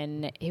 And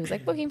then he was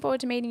like, looking forward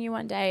to meeting you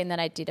one day. And then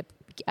I did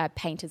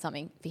painted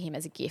something for him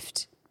as a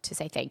gift to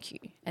say thank you,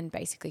 and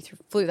basically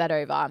flew that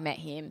over, met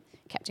him,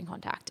 kept in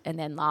contact. And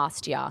then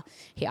last year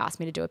he asked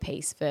me to do a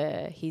piece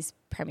for his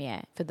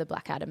premiere for the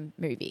Black Adam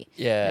movie.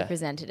 Yeah. I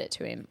presented it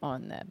to him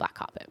on the black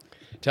carpet.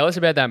 Tell us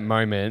about that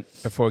moment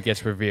before it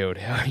gets revealed.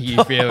 How are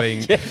you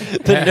feeling?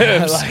 The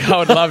nerves. I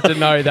would love to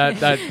know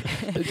that,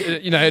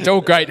 you know, it's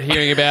all great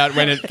hearing about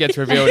when it gets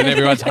revealed and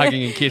everyone's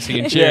hugging and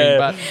kissing and cheering.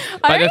 But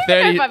I don't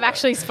even know if I've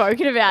actually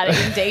spoken about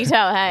it in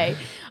detail, hey.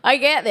 I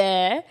get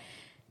there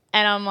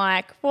and I'm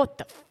like, what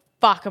the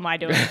fuck am I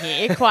doing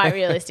here? Quite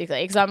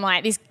realistically, because I'm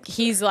like,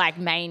 his like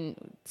main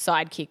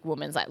sidekick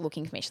woman's like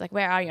looking for me. She's like,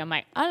 where are you? I'm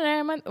like, I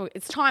don't know.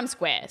 It's Times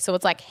Square, so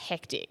it's like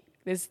hectic.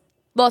 There's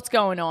lots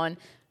going on.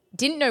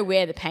 Didn't know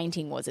where the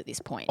painting was at this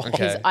point.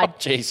 Okay.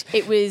 Jeez.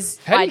 It was.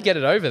 How do you get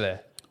it over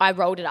there? I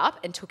rolled it up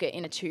and took it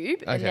in a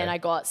tube, and then I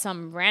got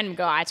some random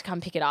guy to come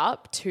pick it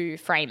up to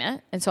frame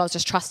it. And so I was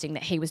just trusting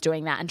that he was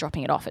doing that and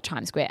dropping it off at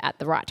Times Square at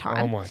the right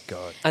time. Oh my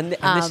God. And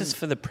this is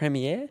for the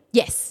premiere?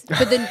 Yes,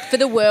 for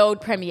the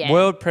world premiere.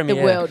 World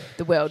premiere.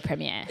 The world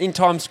premiere. In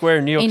Times Square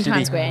in New York City? In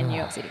Times Square in New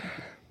York City.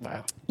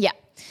 Wow. Yeah.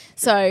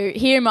 So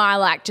here am I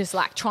like just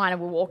like trying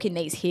to walk in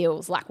these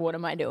heels, like what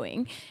am I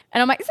doing?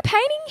 And I'm like, is the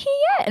painting here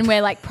yet? And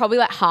we're like probably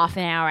like half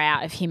an hour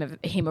out of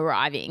him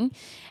arriving.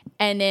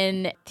 And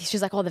then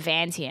she's like, oh, the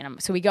van's here.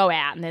 And so we go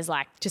out and there's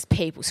like just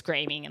people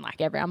screaming and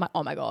like everyone. I'm like,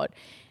 oh my God.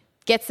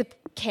 Gets the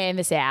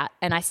canvas out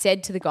and I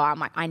said to the guy, I'm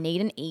like, I need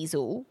an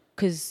easel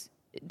because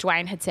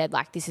Dwayne had said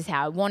like, this is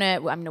how I want it.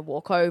 I'm going to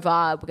walk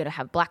over. We're going to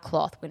have black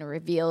cloth. We're going to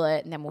reveal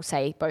it. And then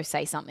we'll both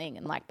say something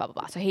and like blah, blah,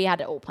 blah. So he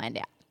had it all planned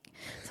out.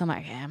 So I'm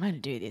like, okay, I'm going to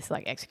do this,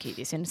 like execute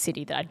this in a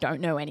city that I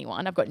don't know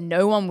anyone. I've got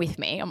no one with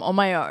me. I'm on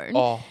my own.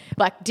 Oh.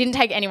 Like didn't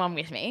take anyone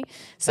with me.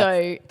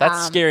 So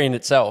that's scary in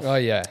itself. Oh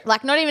yeah.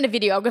 Like not even a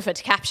videographer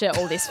to capture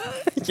all this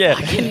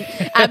fucking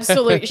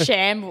absolute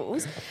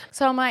shambles.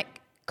 So I'm like,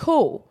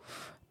 cool.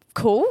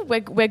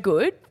 We're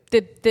good.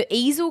 The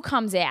easel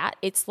comes out.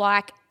 It's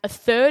like a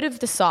third of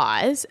the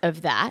size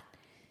of that.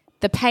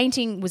 The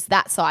painting was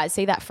that size.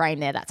 See that frame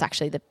there? That's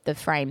actually the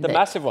frame. The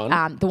massive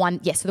one? The one,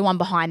 yes, the one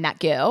behind that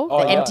girl.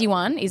 The empty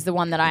one is the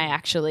one that I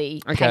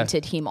actually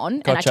painted him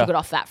on. Gotcha. And I took it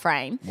off that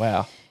frame.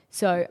 Wow.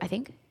 So I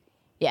think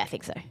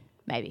so.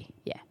 Maybe,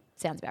 yeah.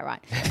 Sounds about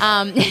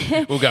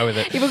right. We'll go with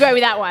it. We'll go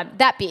with that one.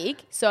 That big.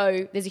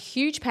 So there's a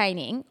huge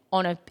painting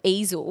on an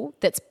easel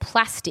that's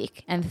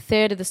plastic and a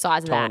third of the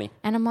size of Tiny. that.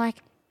 And I'm like,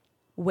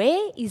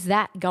 where is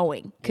that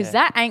going? Because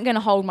that ain't going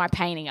to hold my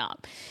painting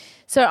up.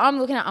 So I'm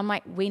looking at, I'm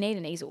like, we need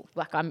an easel.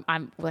 Like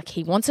I'm like,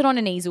 he wants it on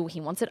an easel.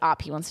 He wants it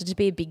up. He wants it to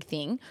be a big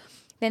thing.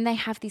 Then they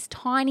have this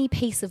tiny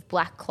piece of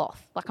black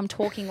cloth. Like I'm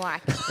talking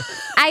like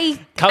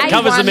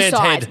covers the man's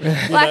size.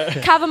 head.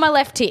 Like cover my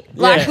left tip.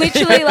 Like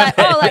literally like,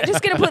 oh, like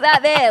just going to put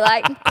that there.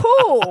 Like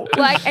cool.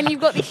 Like, and you've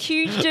got this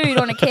huge dude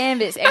on a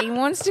canvas and he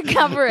wants to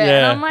cover it.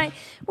 And I'm like,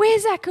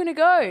 where's that going to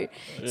go?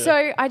 Yeah.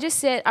 So I just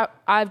said,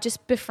 I've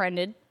just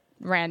befriended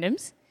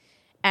randoms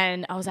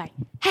and I was like,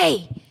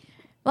 hey,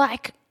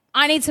 like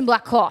I need some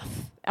black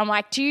cloth. I'm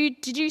like,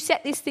 did you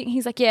set this thing?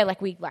 He's like, yeah,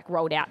 like we like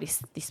rolled out this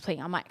thing.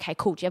 I'm like, okay,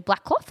 cool. Do you have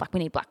black cloth? Like we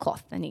need black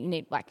cloth. And you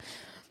need like,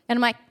 and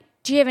I'm like,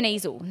 do you have an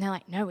easel? And they're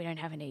like, no, we don't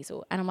have an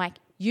easel. And I'm like,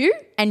 you're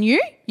going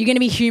to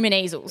be human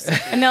easels.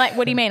 And they're like,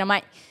 what do you mean? I'm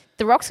like,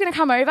 the rock's going to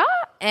come over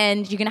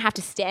and you're going to have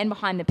to stand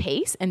behind the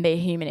piece and be a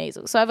human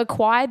easel. So I've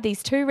acquired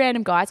these two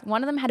random guys.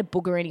 One of them had a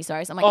booger in his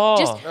nose. I'm like,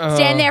 just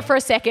stand there for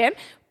a second.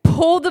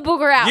 Pull the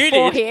booger out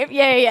for him.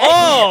 Yeah.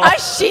 Oh. I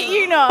shit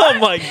you not. Oh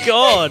my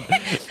God.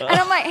 And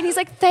I'm like, and he's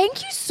like,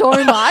 thank you so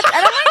much. And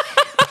I'm like,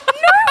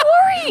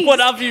 no worries.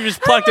 What after you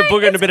just plucked a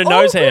booger and a bit of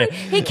nose hair?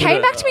 He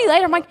came back to me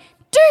later. I'm like,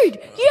 dude,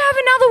 you have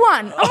another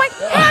one. I'm like,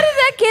 how did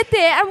that get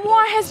there? And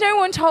why has no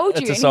one told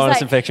you? It's a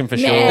sinus infection for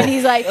sure. And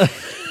he's like,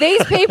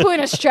 these people in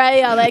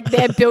Australia, like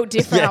they're built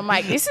different. I'm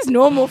like, this is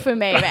normal for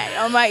me, mate.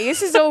 I'm like,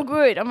 this is all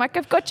good. I'm like,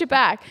 I've got your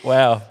back.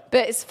 Wow.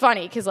 But it's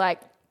funny because like,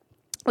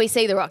 we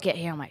see The Rock get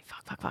here. I'm like,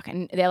 fuck.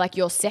 And they're like,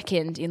 you're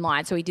second in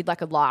line. So he did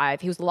like a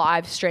live. He was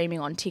live streaming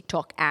on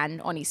TikTok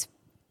and on his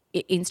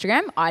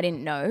Instagram. I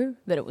didn't know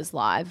that it was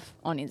live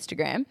on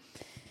Instagram.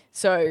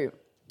 So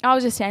I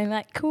was just standing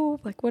like, cool.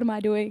 Like, what am I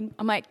doing?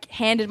 I'm like,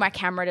 handed my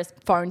camera to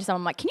phone to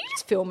someone. I'm like, can you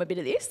just film a bit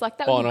of this? Like,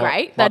 that would be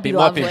great. That'd be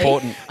lovely. Might be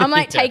important. I'm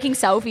like taking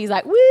selfies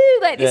like, woo,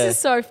 like this is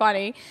so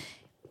funny.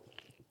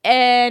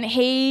 And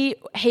he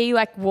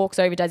like walks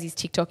over, does his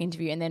TikTok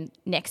interview, and then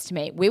next to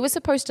me, we were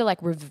supposed to like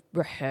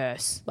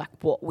rehearse like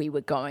what we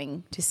were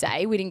going to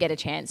say. We didn't get a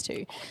chance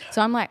to.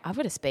 So I'm like, I've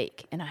got to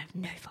speak, and I have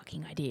no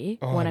fucking idea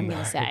what I'm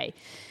going to say.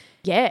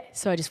 Yeah,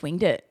 so I just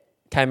winged it.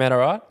 Came out all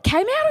right?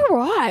 Came out all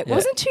right. Yeah.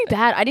 Wasn't too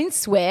bad. I didn't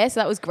swear,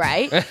 so that was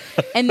great.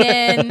 And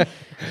then,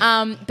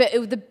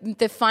 but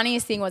the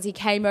funniest thing was he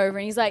came over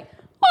and he's like,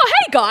 oh,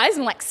 hey guys,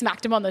 and like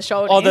smacked him on the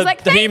shoulder. Oh, He's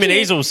like, the human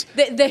easels.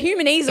 The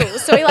human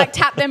easels. So he like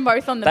tapped them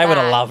both on the back. They would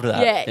have loved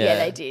that. Yeah,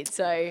 they did.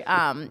 So,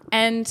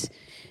 and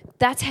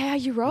that's how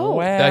you roll.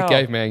 Wow. That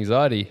gave me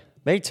anxiety.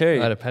 Me too.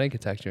 I had a panic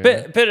attack during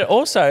that. But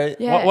also,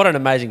 what an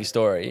amazing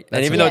story.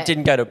 And even though it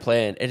didn't go to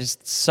plan, it is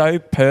so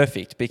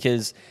perfect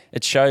because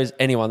it shows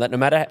anyone that no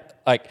matter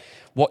like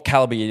what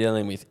caliber you're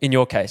dealing with, in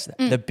your case,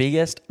 the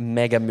biggest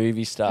mega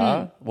movie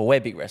star, well, we're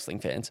big wrestling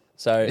fans.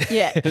 So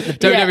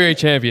WWE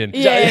champion.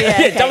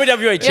 Okay.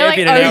 WWE champion. You're like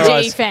in our OG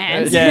eyes.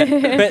 fans. Yeah,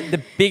 but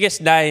the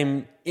biggest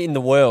name in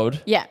the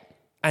world. Yeah.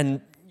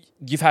 And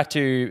you've had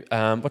to,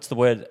 what's the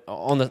word?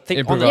 On the thing.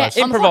 Improvise.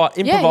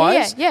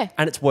 Improvise. Yeah.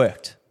 And it's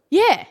worked.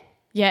 Yeah.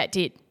 Yeah, it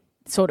did.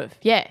 Sort of.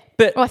 Yeah.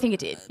 But I think it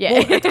did. Yeah.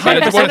 What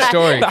a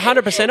story. But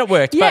 100% it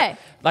worked. Yeah. But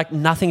like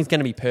nothing's going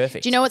to be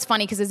perfect. Do you know what's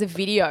funny? Because there's a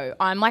video.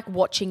 I'm like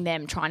watching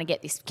them trying to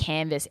get this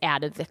canvas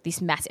out of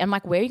this mass. I'm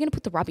like, where are you going to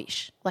put the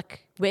rubbish?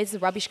 Like, where's the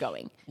rubbish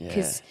going?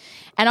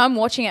 And I'm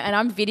watching it and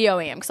I'm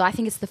videoing them because I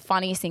think it's the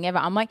funniest thing ever.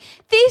 I'm like,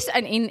 this,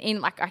 and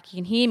in like, I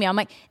can hear me. I'm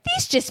like,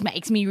 this just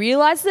makes me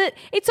realize that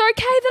it's okay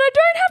that I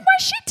don't have my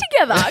shit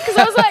together. Because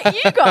I was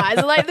like, you guys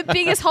are like the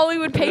biggest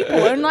Hollywood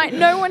people and like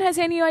no one has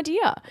any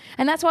idea.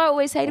 And that's why I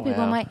always say to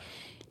people, I'm like,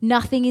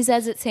 nothing is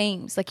as it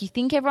seems. Like you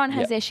think everyone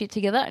has their shit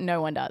together and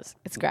no one does.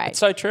 It's great. It's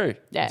so true.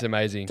 Yeah. It's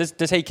amazing.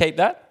 Does he keep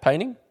that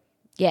painting?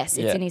 Yes,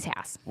 it's in his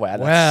house. Wow,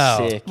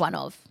 that's sick. One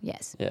of,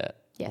 yes. Yeah.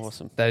 Yes.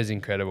 Awesome. That is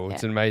incredible. Yeah.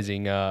 It's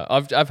amazing.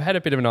 I've had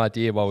a bit of an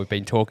idea while we've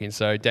been talking.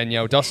 So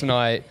Danielle, Dos and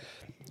I,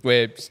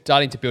 we're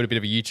starting to build a bit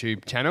of a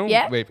YouTube channel.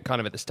 Yeah. We're kind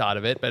of at the start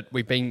of it, but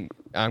we've been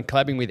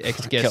collabing with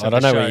ex-guests. I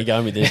don't know where you're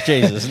going with this.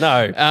 Jesus,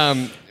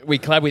 no. We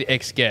collab with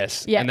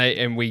ex-guests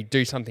and we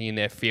do something in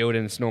their field,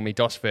 and it's normally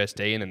Dos first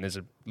D, and then there's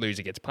a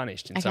loser gets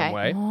punished in some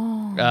way.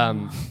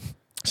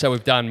 So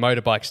we've done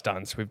motorbike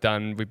stunts. We've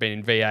been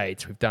in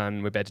V8s.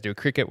 We're about to do a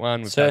cricket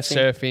one. We've done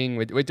surfing.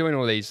 We're doing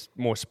all these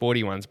more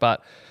sporty ones,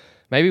 but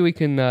maybe we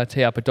can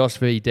tee up a DOS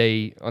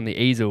VD on the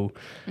easel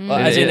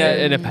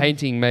in a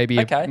painting.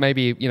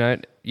 Maybe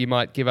you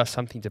might give us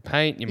something to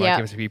paint. You might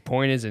give us a few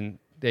pointers, and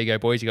there you go,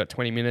 boys. You got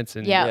 20 minutes,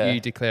 and you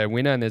declare a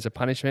winner, and there's a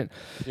punishment.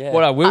 Yeah.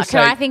 What I will say,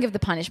 can I think of the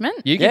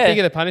punishment? You can think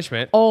of the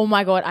punishment. Oh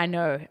my god, I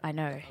know.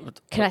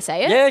 Can I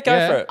say it? Yeah,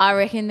 go for it. I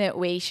reckon that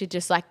we should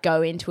just like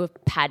go into a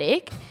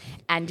paddock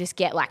and just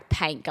get like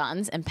paint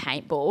guns and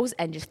paintballs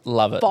and just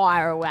Love it.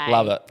 fire away.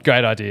 Love it.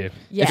 Great idea.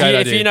 Yeah.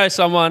 If you know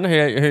someone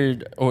who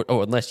or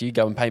unless you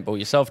go and paintball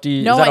yourself, do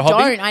you? No, is that a I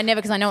hobby? don't. I never,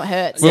 because I know it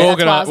hurts. We'll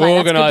That's why I was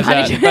organise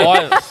like, that's that.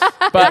 good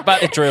punishment.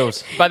 but It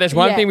drills. But there's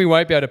one Yeah. thing we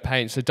won't be able to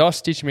paint. So Dos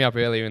stitched me up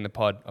earlier in the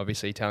pod,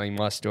 obviously telling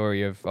my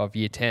story of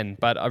year 10.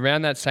 But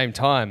around that same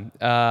time,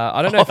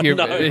 I don't know if you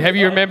have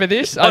you remember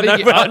this. I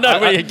know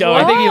where you're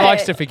going. I think he What?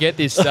 likes to forget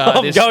this.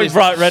 I'm this, going this,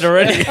 bright red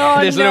already. Oh,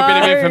 There's a little bit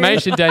of no.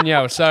 information,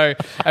 Danielle. So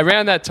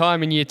around that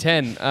time in year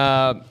 10,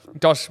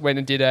 Dos went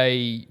and did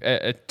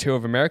a tour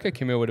of America.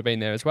 Camille would have been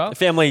there as well.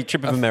 Family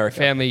trip of America.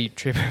 Family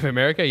trip of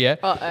America, yeah.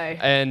 Uh-oh.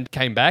 And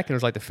came back, and it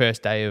was like the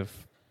first day of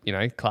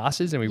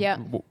classes, and we Yeah.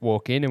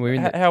 walk in, and we're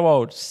in the, How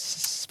old?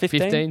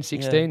 15?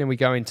 16, and we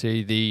go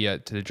into the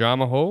to the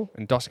drama hall,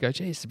 and Dos goes,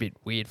 "Gee, it's a bit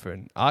weird for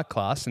an art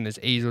class, and there's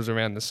easels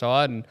around the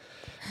side." And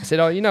I said,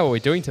 "Oh, you know what we're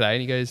doing today?"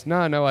 And he goes,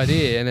 "No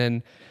idea." And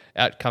then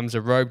out comes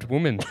a robed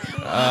woman,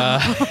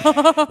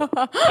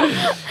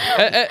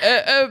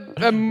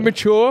 a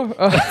mature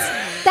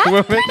That's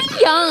woman. pretty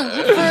young.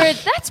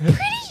 That's pretty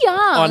young.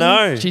 I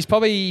know. She's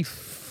probably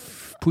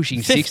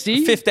pushing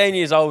 60. 15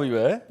 years old we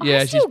were. I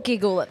Yeah, still she's.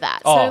 giggle at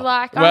that. Oh, So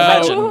like,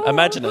 well-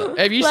 Imagine it.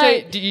 Have you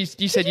Like- seen?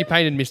 You said you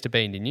painted Mr.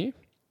 Bean, didn't you?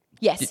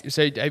 Yes,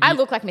 So have I you-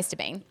 look like Mr.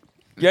 Bean.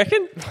 You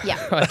reckon? Yeah.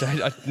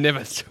 I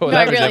never saw No,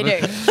 that. I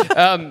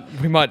really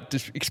do. We might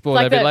just explore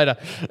Like that a bit later.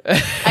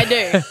 I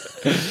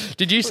do.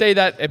 Did you see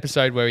that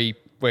episode where he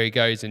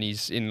goes and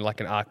he's in like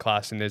an art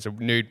class and there's a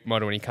nude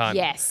model and he can't?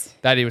 Yes.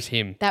 That was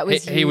him. That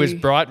was he was you.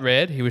 bright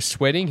red. He was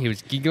sweating. He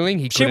was giggling.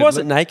 He She couldn't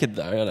wasn't look- naked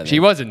though. I don't think. She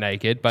wasn't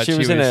naked, but She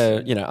was in a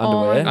underwear.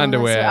 Oh, no,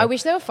 Underwear. that's- I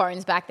wish there were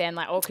phones back then.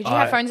 Like, or could you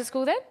have phones at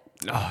school then?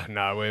 Oh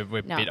no, we're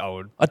No. a bit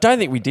old. I don't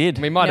think we did.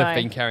 We might have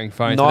No. been carrying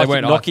phones. But they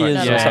weren't Nokias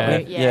iPhones. or No,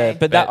 something. yeah.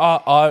 But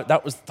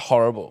that was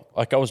horrible.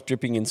 Like I was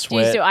dripping in Do you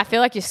sweat. still, I feel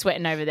like you're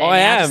sweating over there. I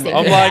now, am. just thinking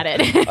I'm about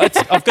like,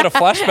 it. I've got a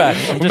flashback.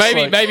 I'm Well,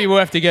 just maybe we'll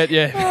have to get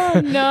Oh,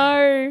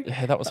 no.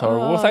 Yeah, that was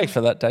horrible. Well, thanks for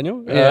that,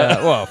 Daniel.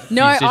 Yeah. Well,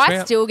 No, you stitched me I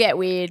up. still get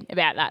weird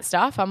about that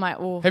stuff. I'm like,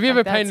 well, Have you ever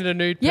fuck, that's- painted a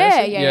nude Yeah,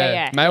 person?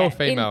 yeah. Male yeah. or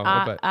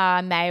female?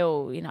 In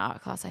male in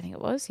art class, I think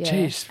it was. Yeah.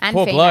 Jeez, And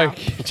poor female. bloke.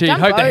 Gee, Done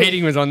hope the both.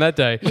 heating was on that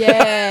day.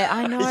 Yeah,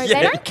 I know.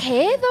 They don't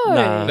care though.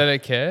 Nah. They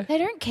don't care. They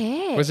don't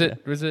care. Was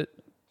it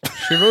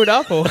shriveled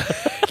up or? I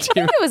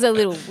think it was a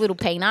little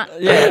peanut.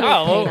 Yeah. Little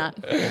Oh, well. peanut.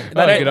 They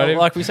good on him. don't,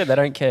 like we said, they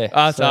don't care.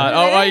 Art. So-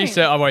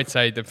 I won't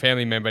say the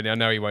family member. I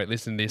know he won't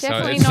listen to this, so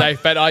Definitely it's not. safe.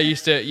 But I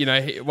used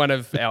to, one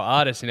of our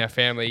artists in our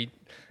family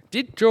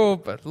did draw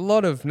a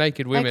lot of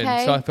naked women.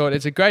 Okay. So I thought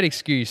it's a great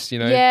excuse,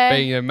 Yeah.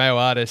 being a male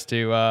artist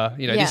to,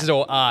 Yeah. this is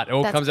all art. It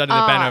all That's comes under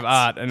the banner of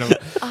art. And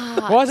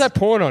why is that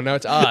porn on? No,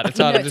 it's art. It's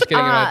art. No, I'm just it's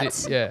getting art. an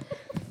idea. Yeah.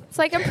 It's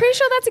like, I'm pretty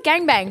sure that's a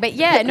gangbang, but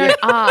yeah, no,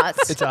 art.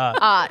 It's art.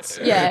 Art,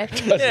 yeah.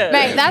 Yeah.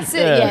 Mate, that's it.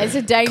 Yeah. Yeah, it's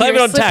a Claim it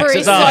dangerous, on tax, slippery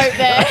it's art. slope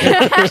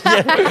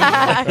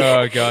there.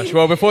 Oh gosh.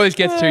 Well, before this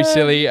gets too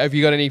silly, have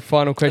you got any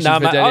final questions Nah,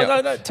 for mate,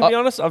 Danielle? no, to be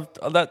honest,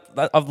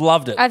 I've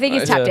loved it. I think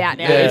he's tapped out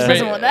now. Yeah, He it's doesn't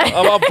been- want that.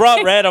 I'm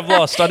bright red. I've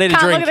lost. I need a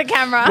Can't drink. look at the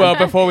camera. Well,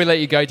 before we let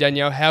you go,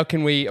 Danielle, how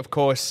can we, of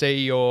course,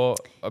 see your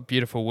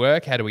beautiful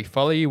work? How do we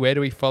follow you? Where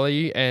do we follow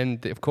you?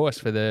 And, of course,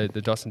 for the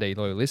Dos and D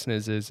loyal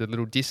listeners, there's a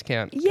little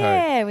discount code.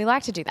 Yeah, we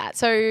like to do that.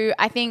 So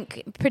I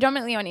think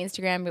predominantly on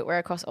Instagram, but we're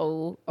across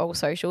all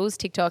socials: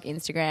 TikTok,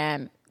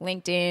 Instagram,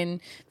 LinkedIn,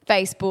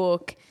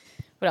 Facebook.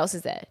 What else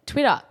is there?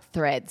 Twitter,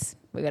 Threads.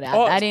 We got to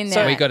add that in so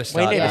there. We got to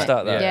start We need to that.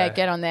 start that. Yeah,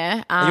 get on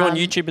there. Are you on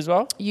YouTube as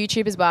well?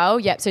 YouTube as well.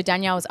 Yep. So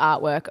Danielle's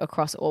artwork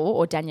across all,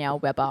 or Danielle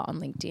Weber on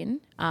LinkedIn.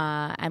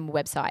 And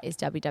website is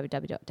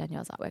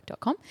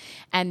www.daniellesartwork.com.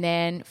 And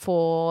then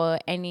for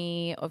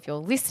any of your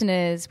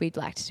listeners, we'd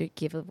like to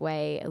give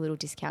away a little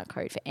discount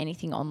code for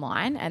anything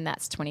online, and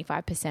that's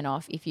 25%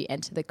 off if you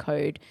enter the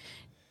code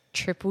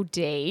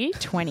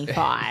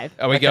D25.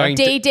 Are we going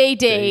to-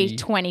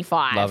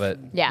 DDD25. Love it.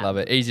 Yeah. Love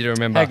it. Easy to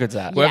remember. How good's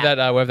that? We'll have Yeah.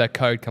 that, we'll have that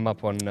code come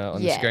up on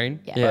the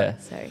screen. Yeah.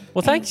 So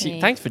Well, thanks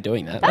anything- for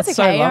doing that. That's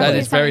so okay. lovely. That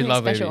It's is very something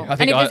lovely. special. I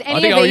think, And if there's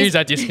any of I'll these- use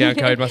that discount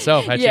code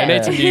myself, actually. Yeah. I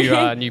need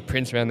some new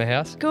prints around the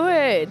house.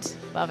 Good.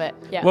 Love it.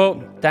 Yeah. Well,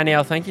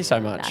 Danielle, thank you so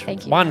much. Nah,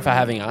 thank you. One, for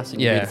having us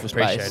in your Yeah,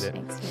 beautiful appreciate space. it.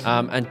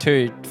 Thanks. And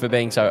two, for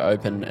being so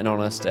open and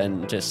honest,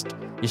 and just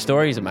your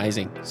story is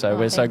amazing. So Oh,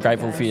 we're so thank you,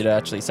 grateful guys. for you to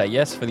actually say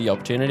yes for the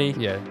opportunity.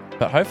 Yeah.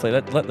 But hopefully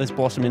let this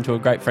blossom into a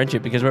great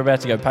friendship, because we're about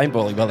to go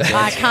paintballing by the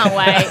I sounds. can't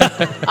wait.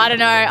 I don't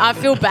know. I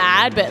feel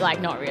bad, but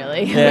like not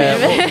really. Yeah,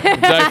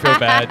 Don't feel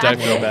bad. Don't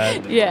feel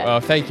bad. Yeah. Well,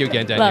 thank you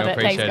again, Danielle. Love it.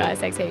 Appreciate Thanks, it.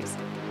 guys. Thanks heaps.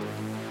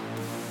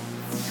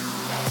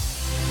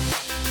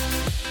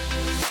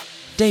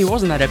 D,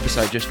 wasn't that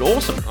episode just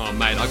awesome? Oh,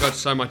 mate, I got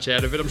so much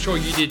out of it. I'm sure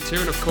you did too.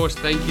 And, of course,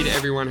 thank you to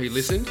everyone who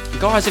listened.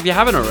 Guys, if you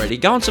haven't already,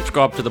 go and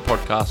subscribe to the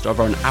podcast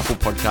over on Apple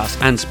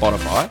Podcasts and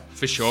Spotify.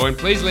 For sure. And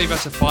please leave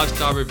us a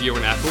 5-star review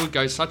on Apple. It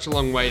goes such a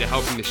long way to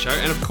helping the show.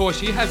 And, of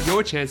course, you have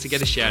your chance to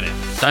get a shout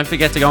out. Don't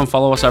forget to go and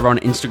follow us over on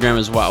Instagram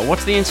as well.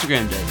 What's the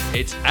Instagram, D?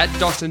 It's at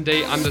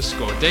 @DosandD_.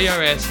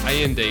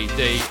 DOSANDD_.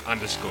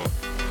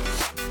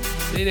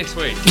 See you next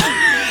week.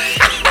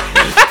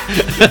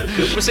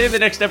 We'll see you in the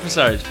next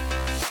episode.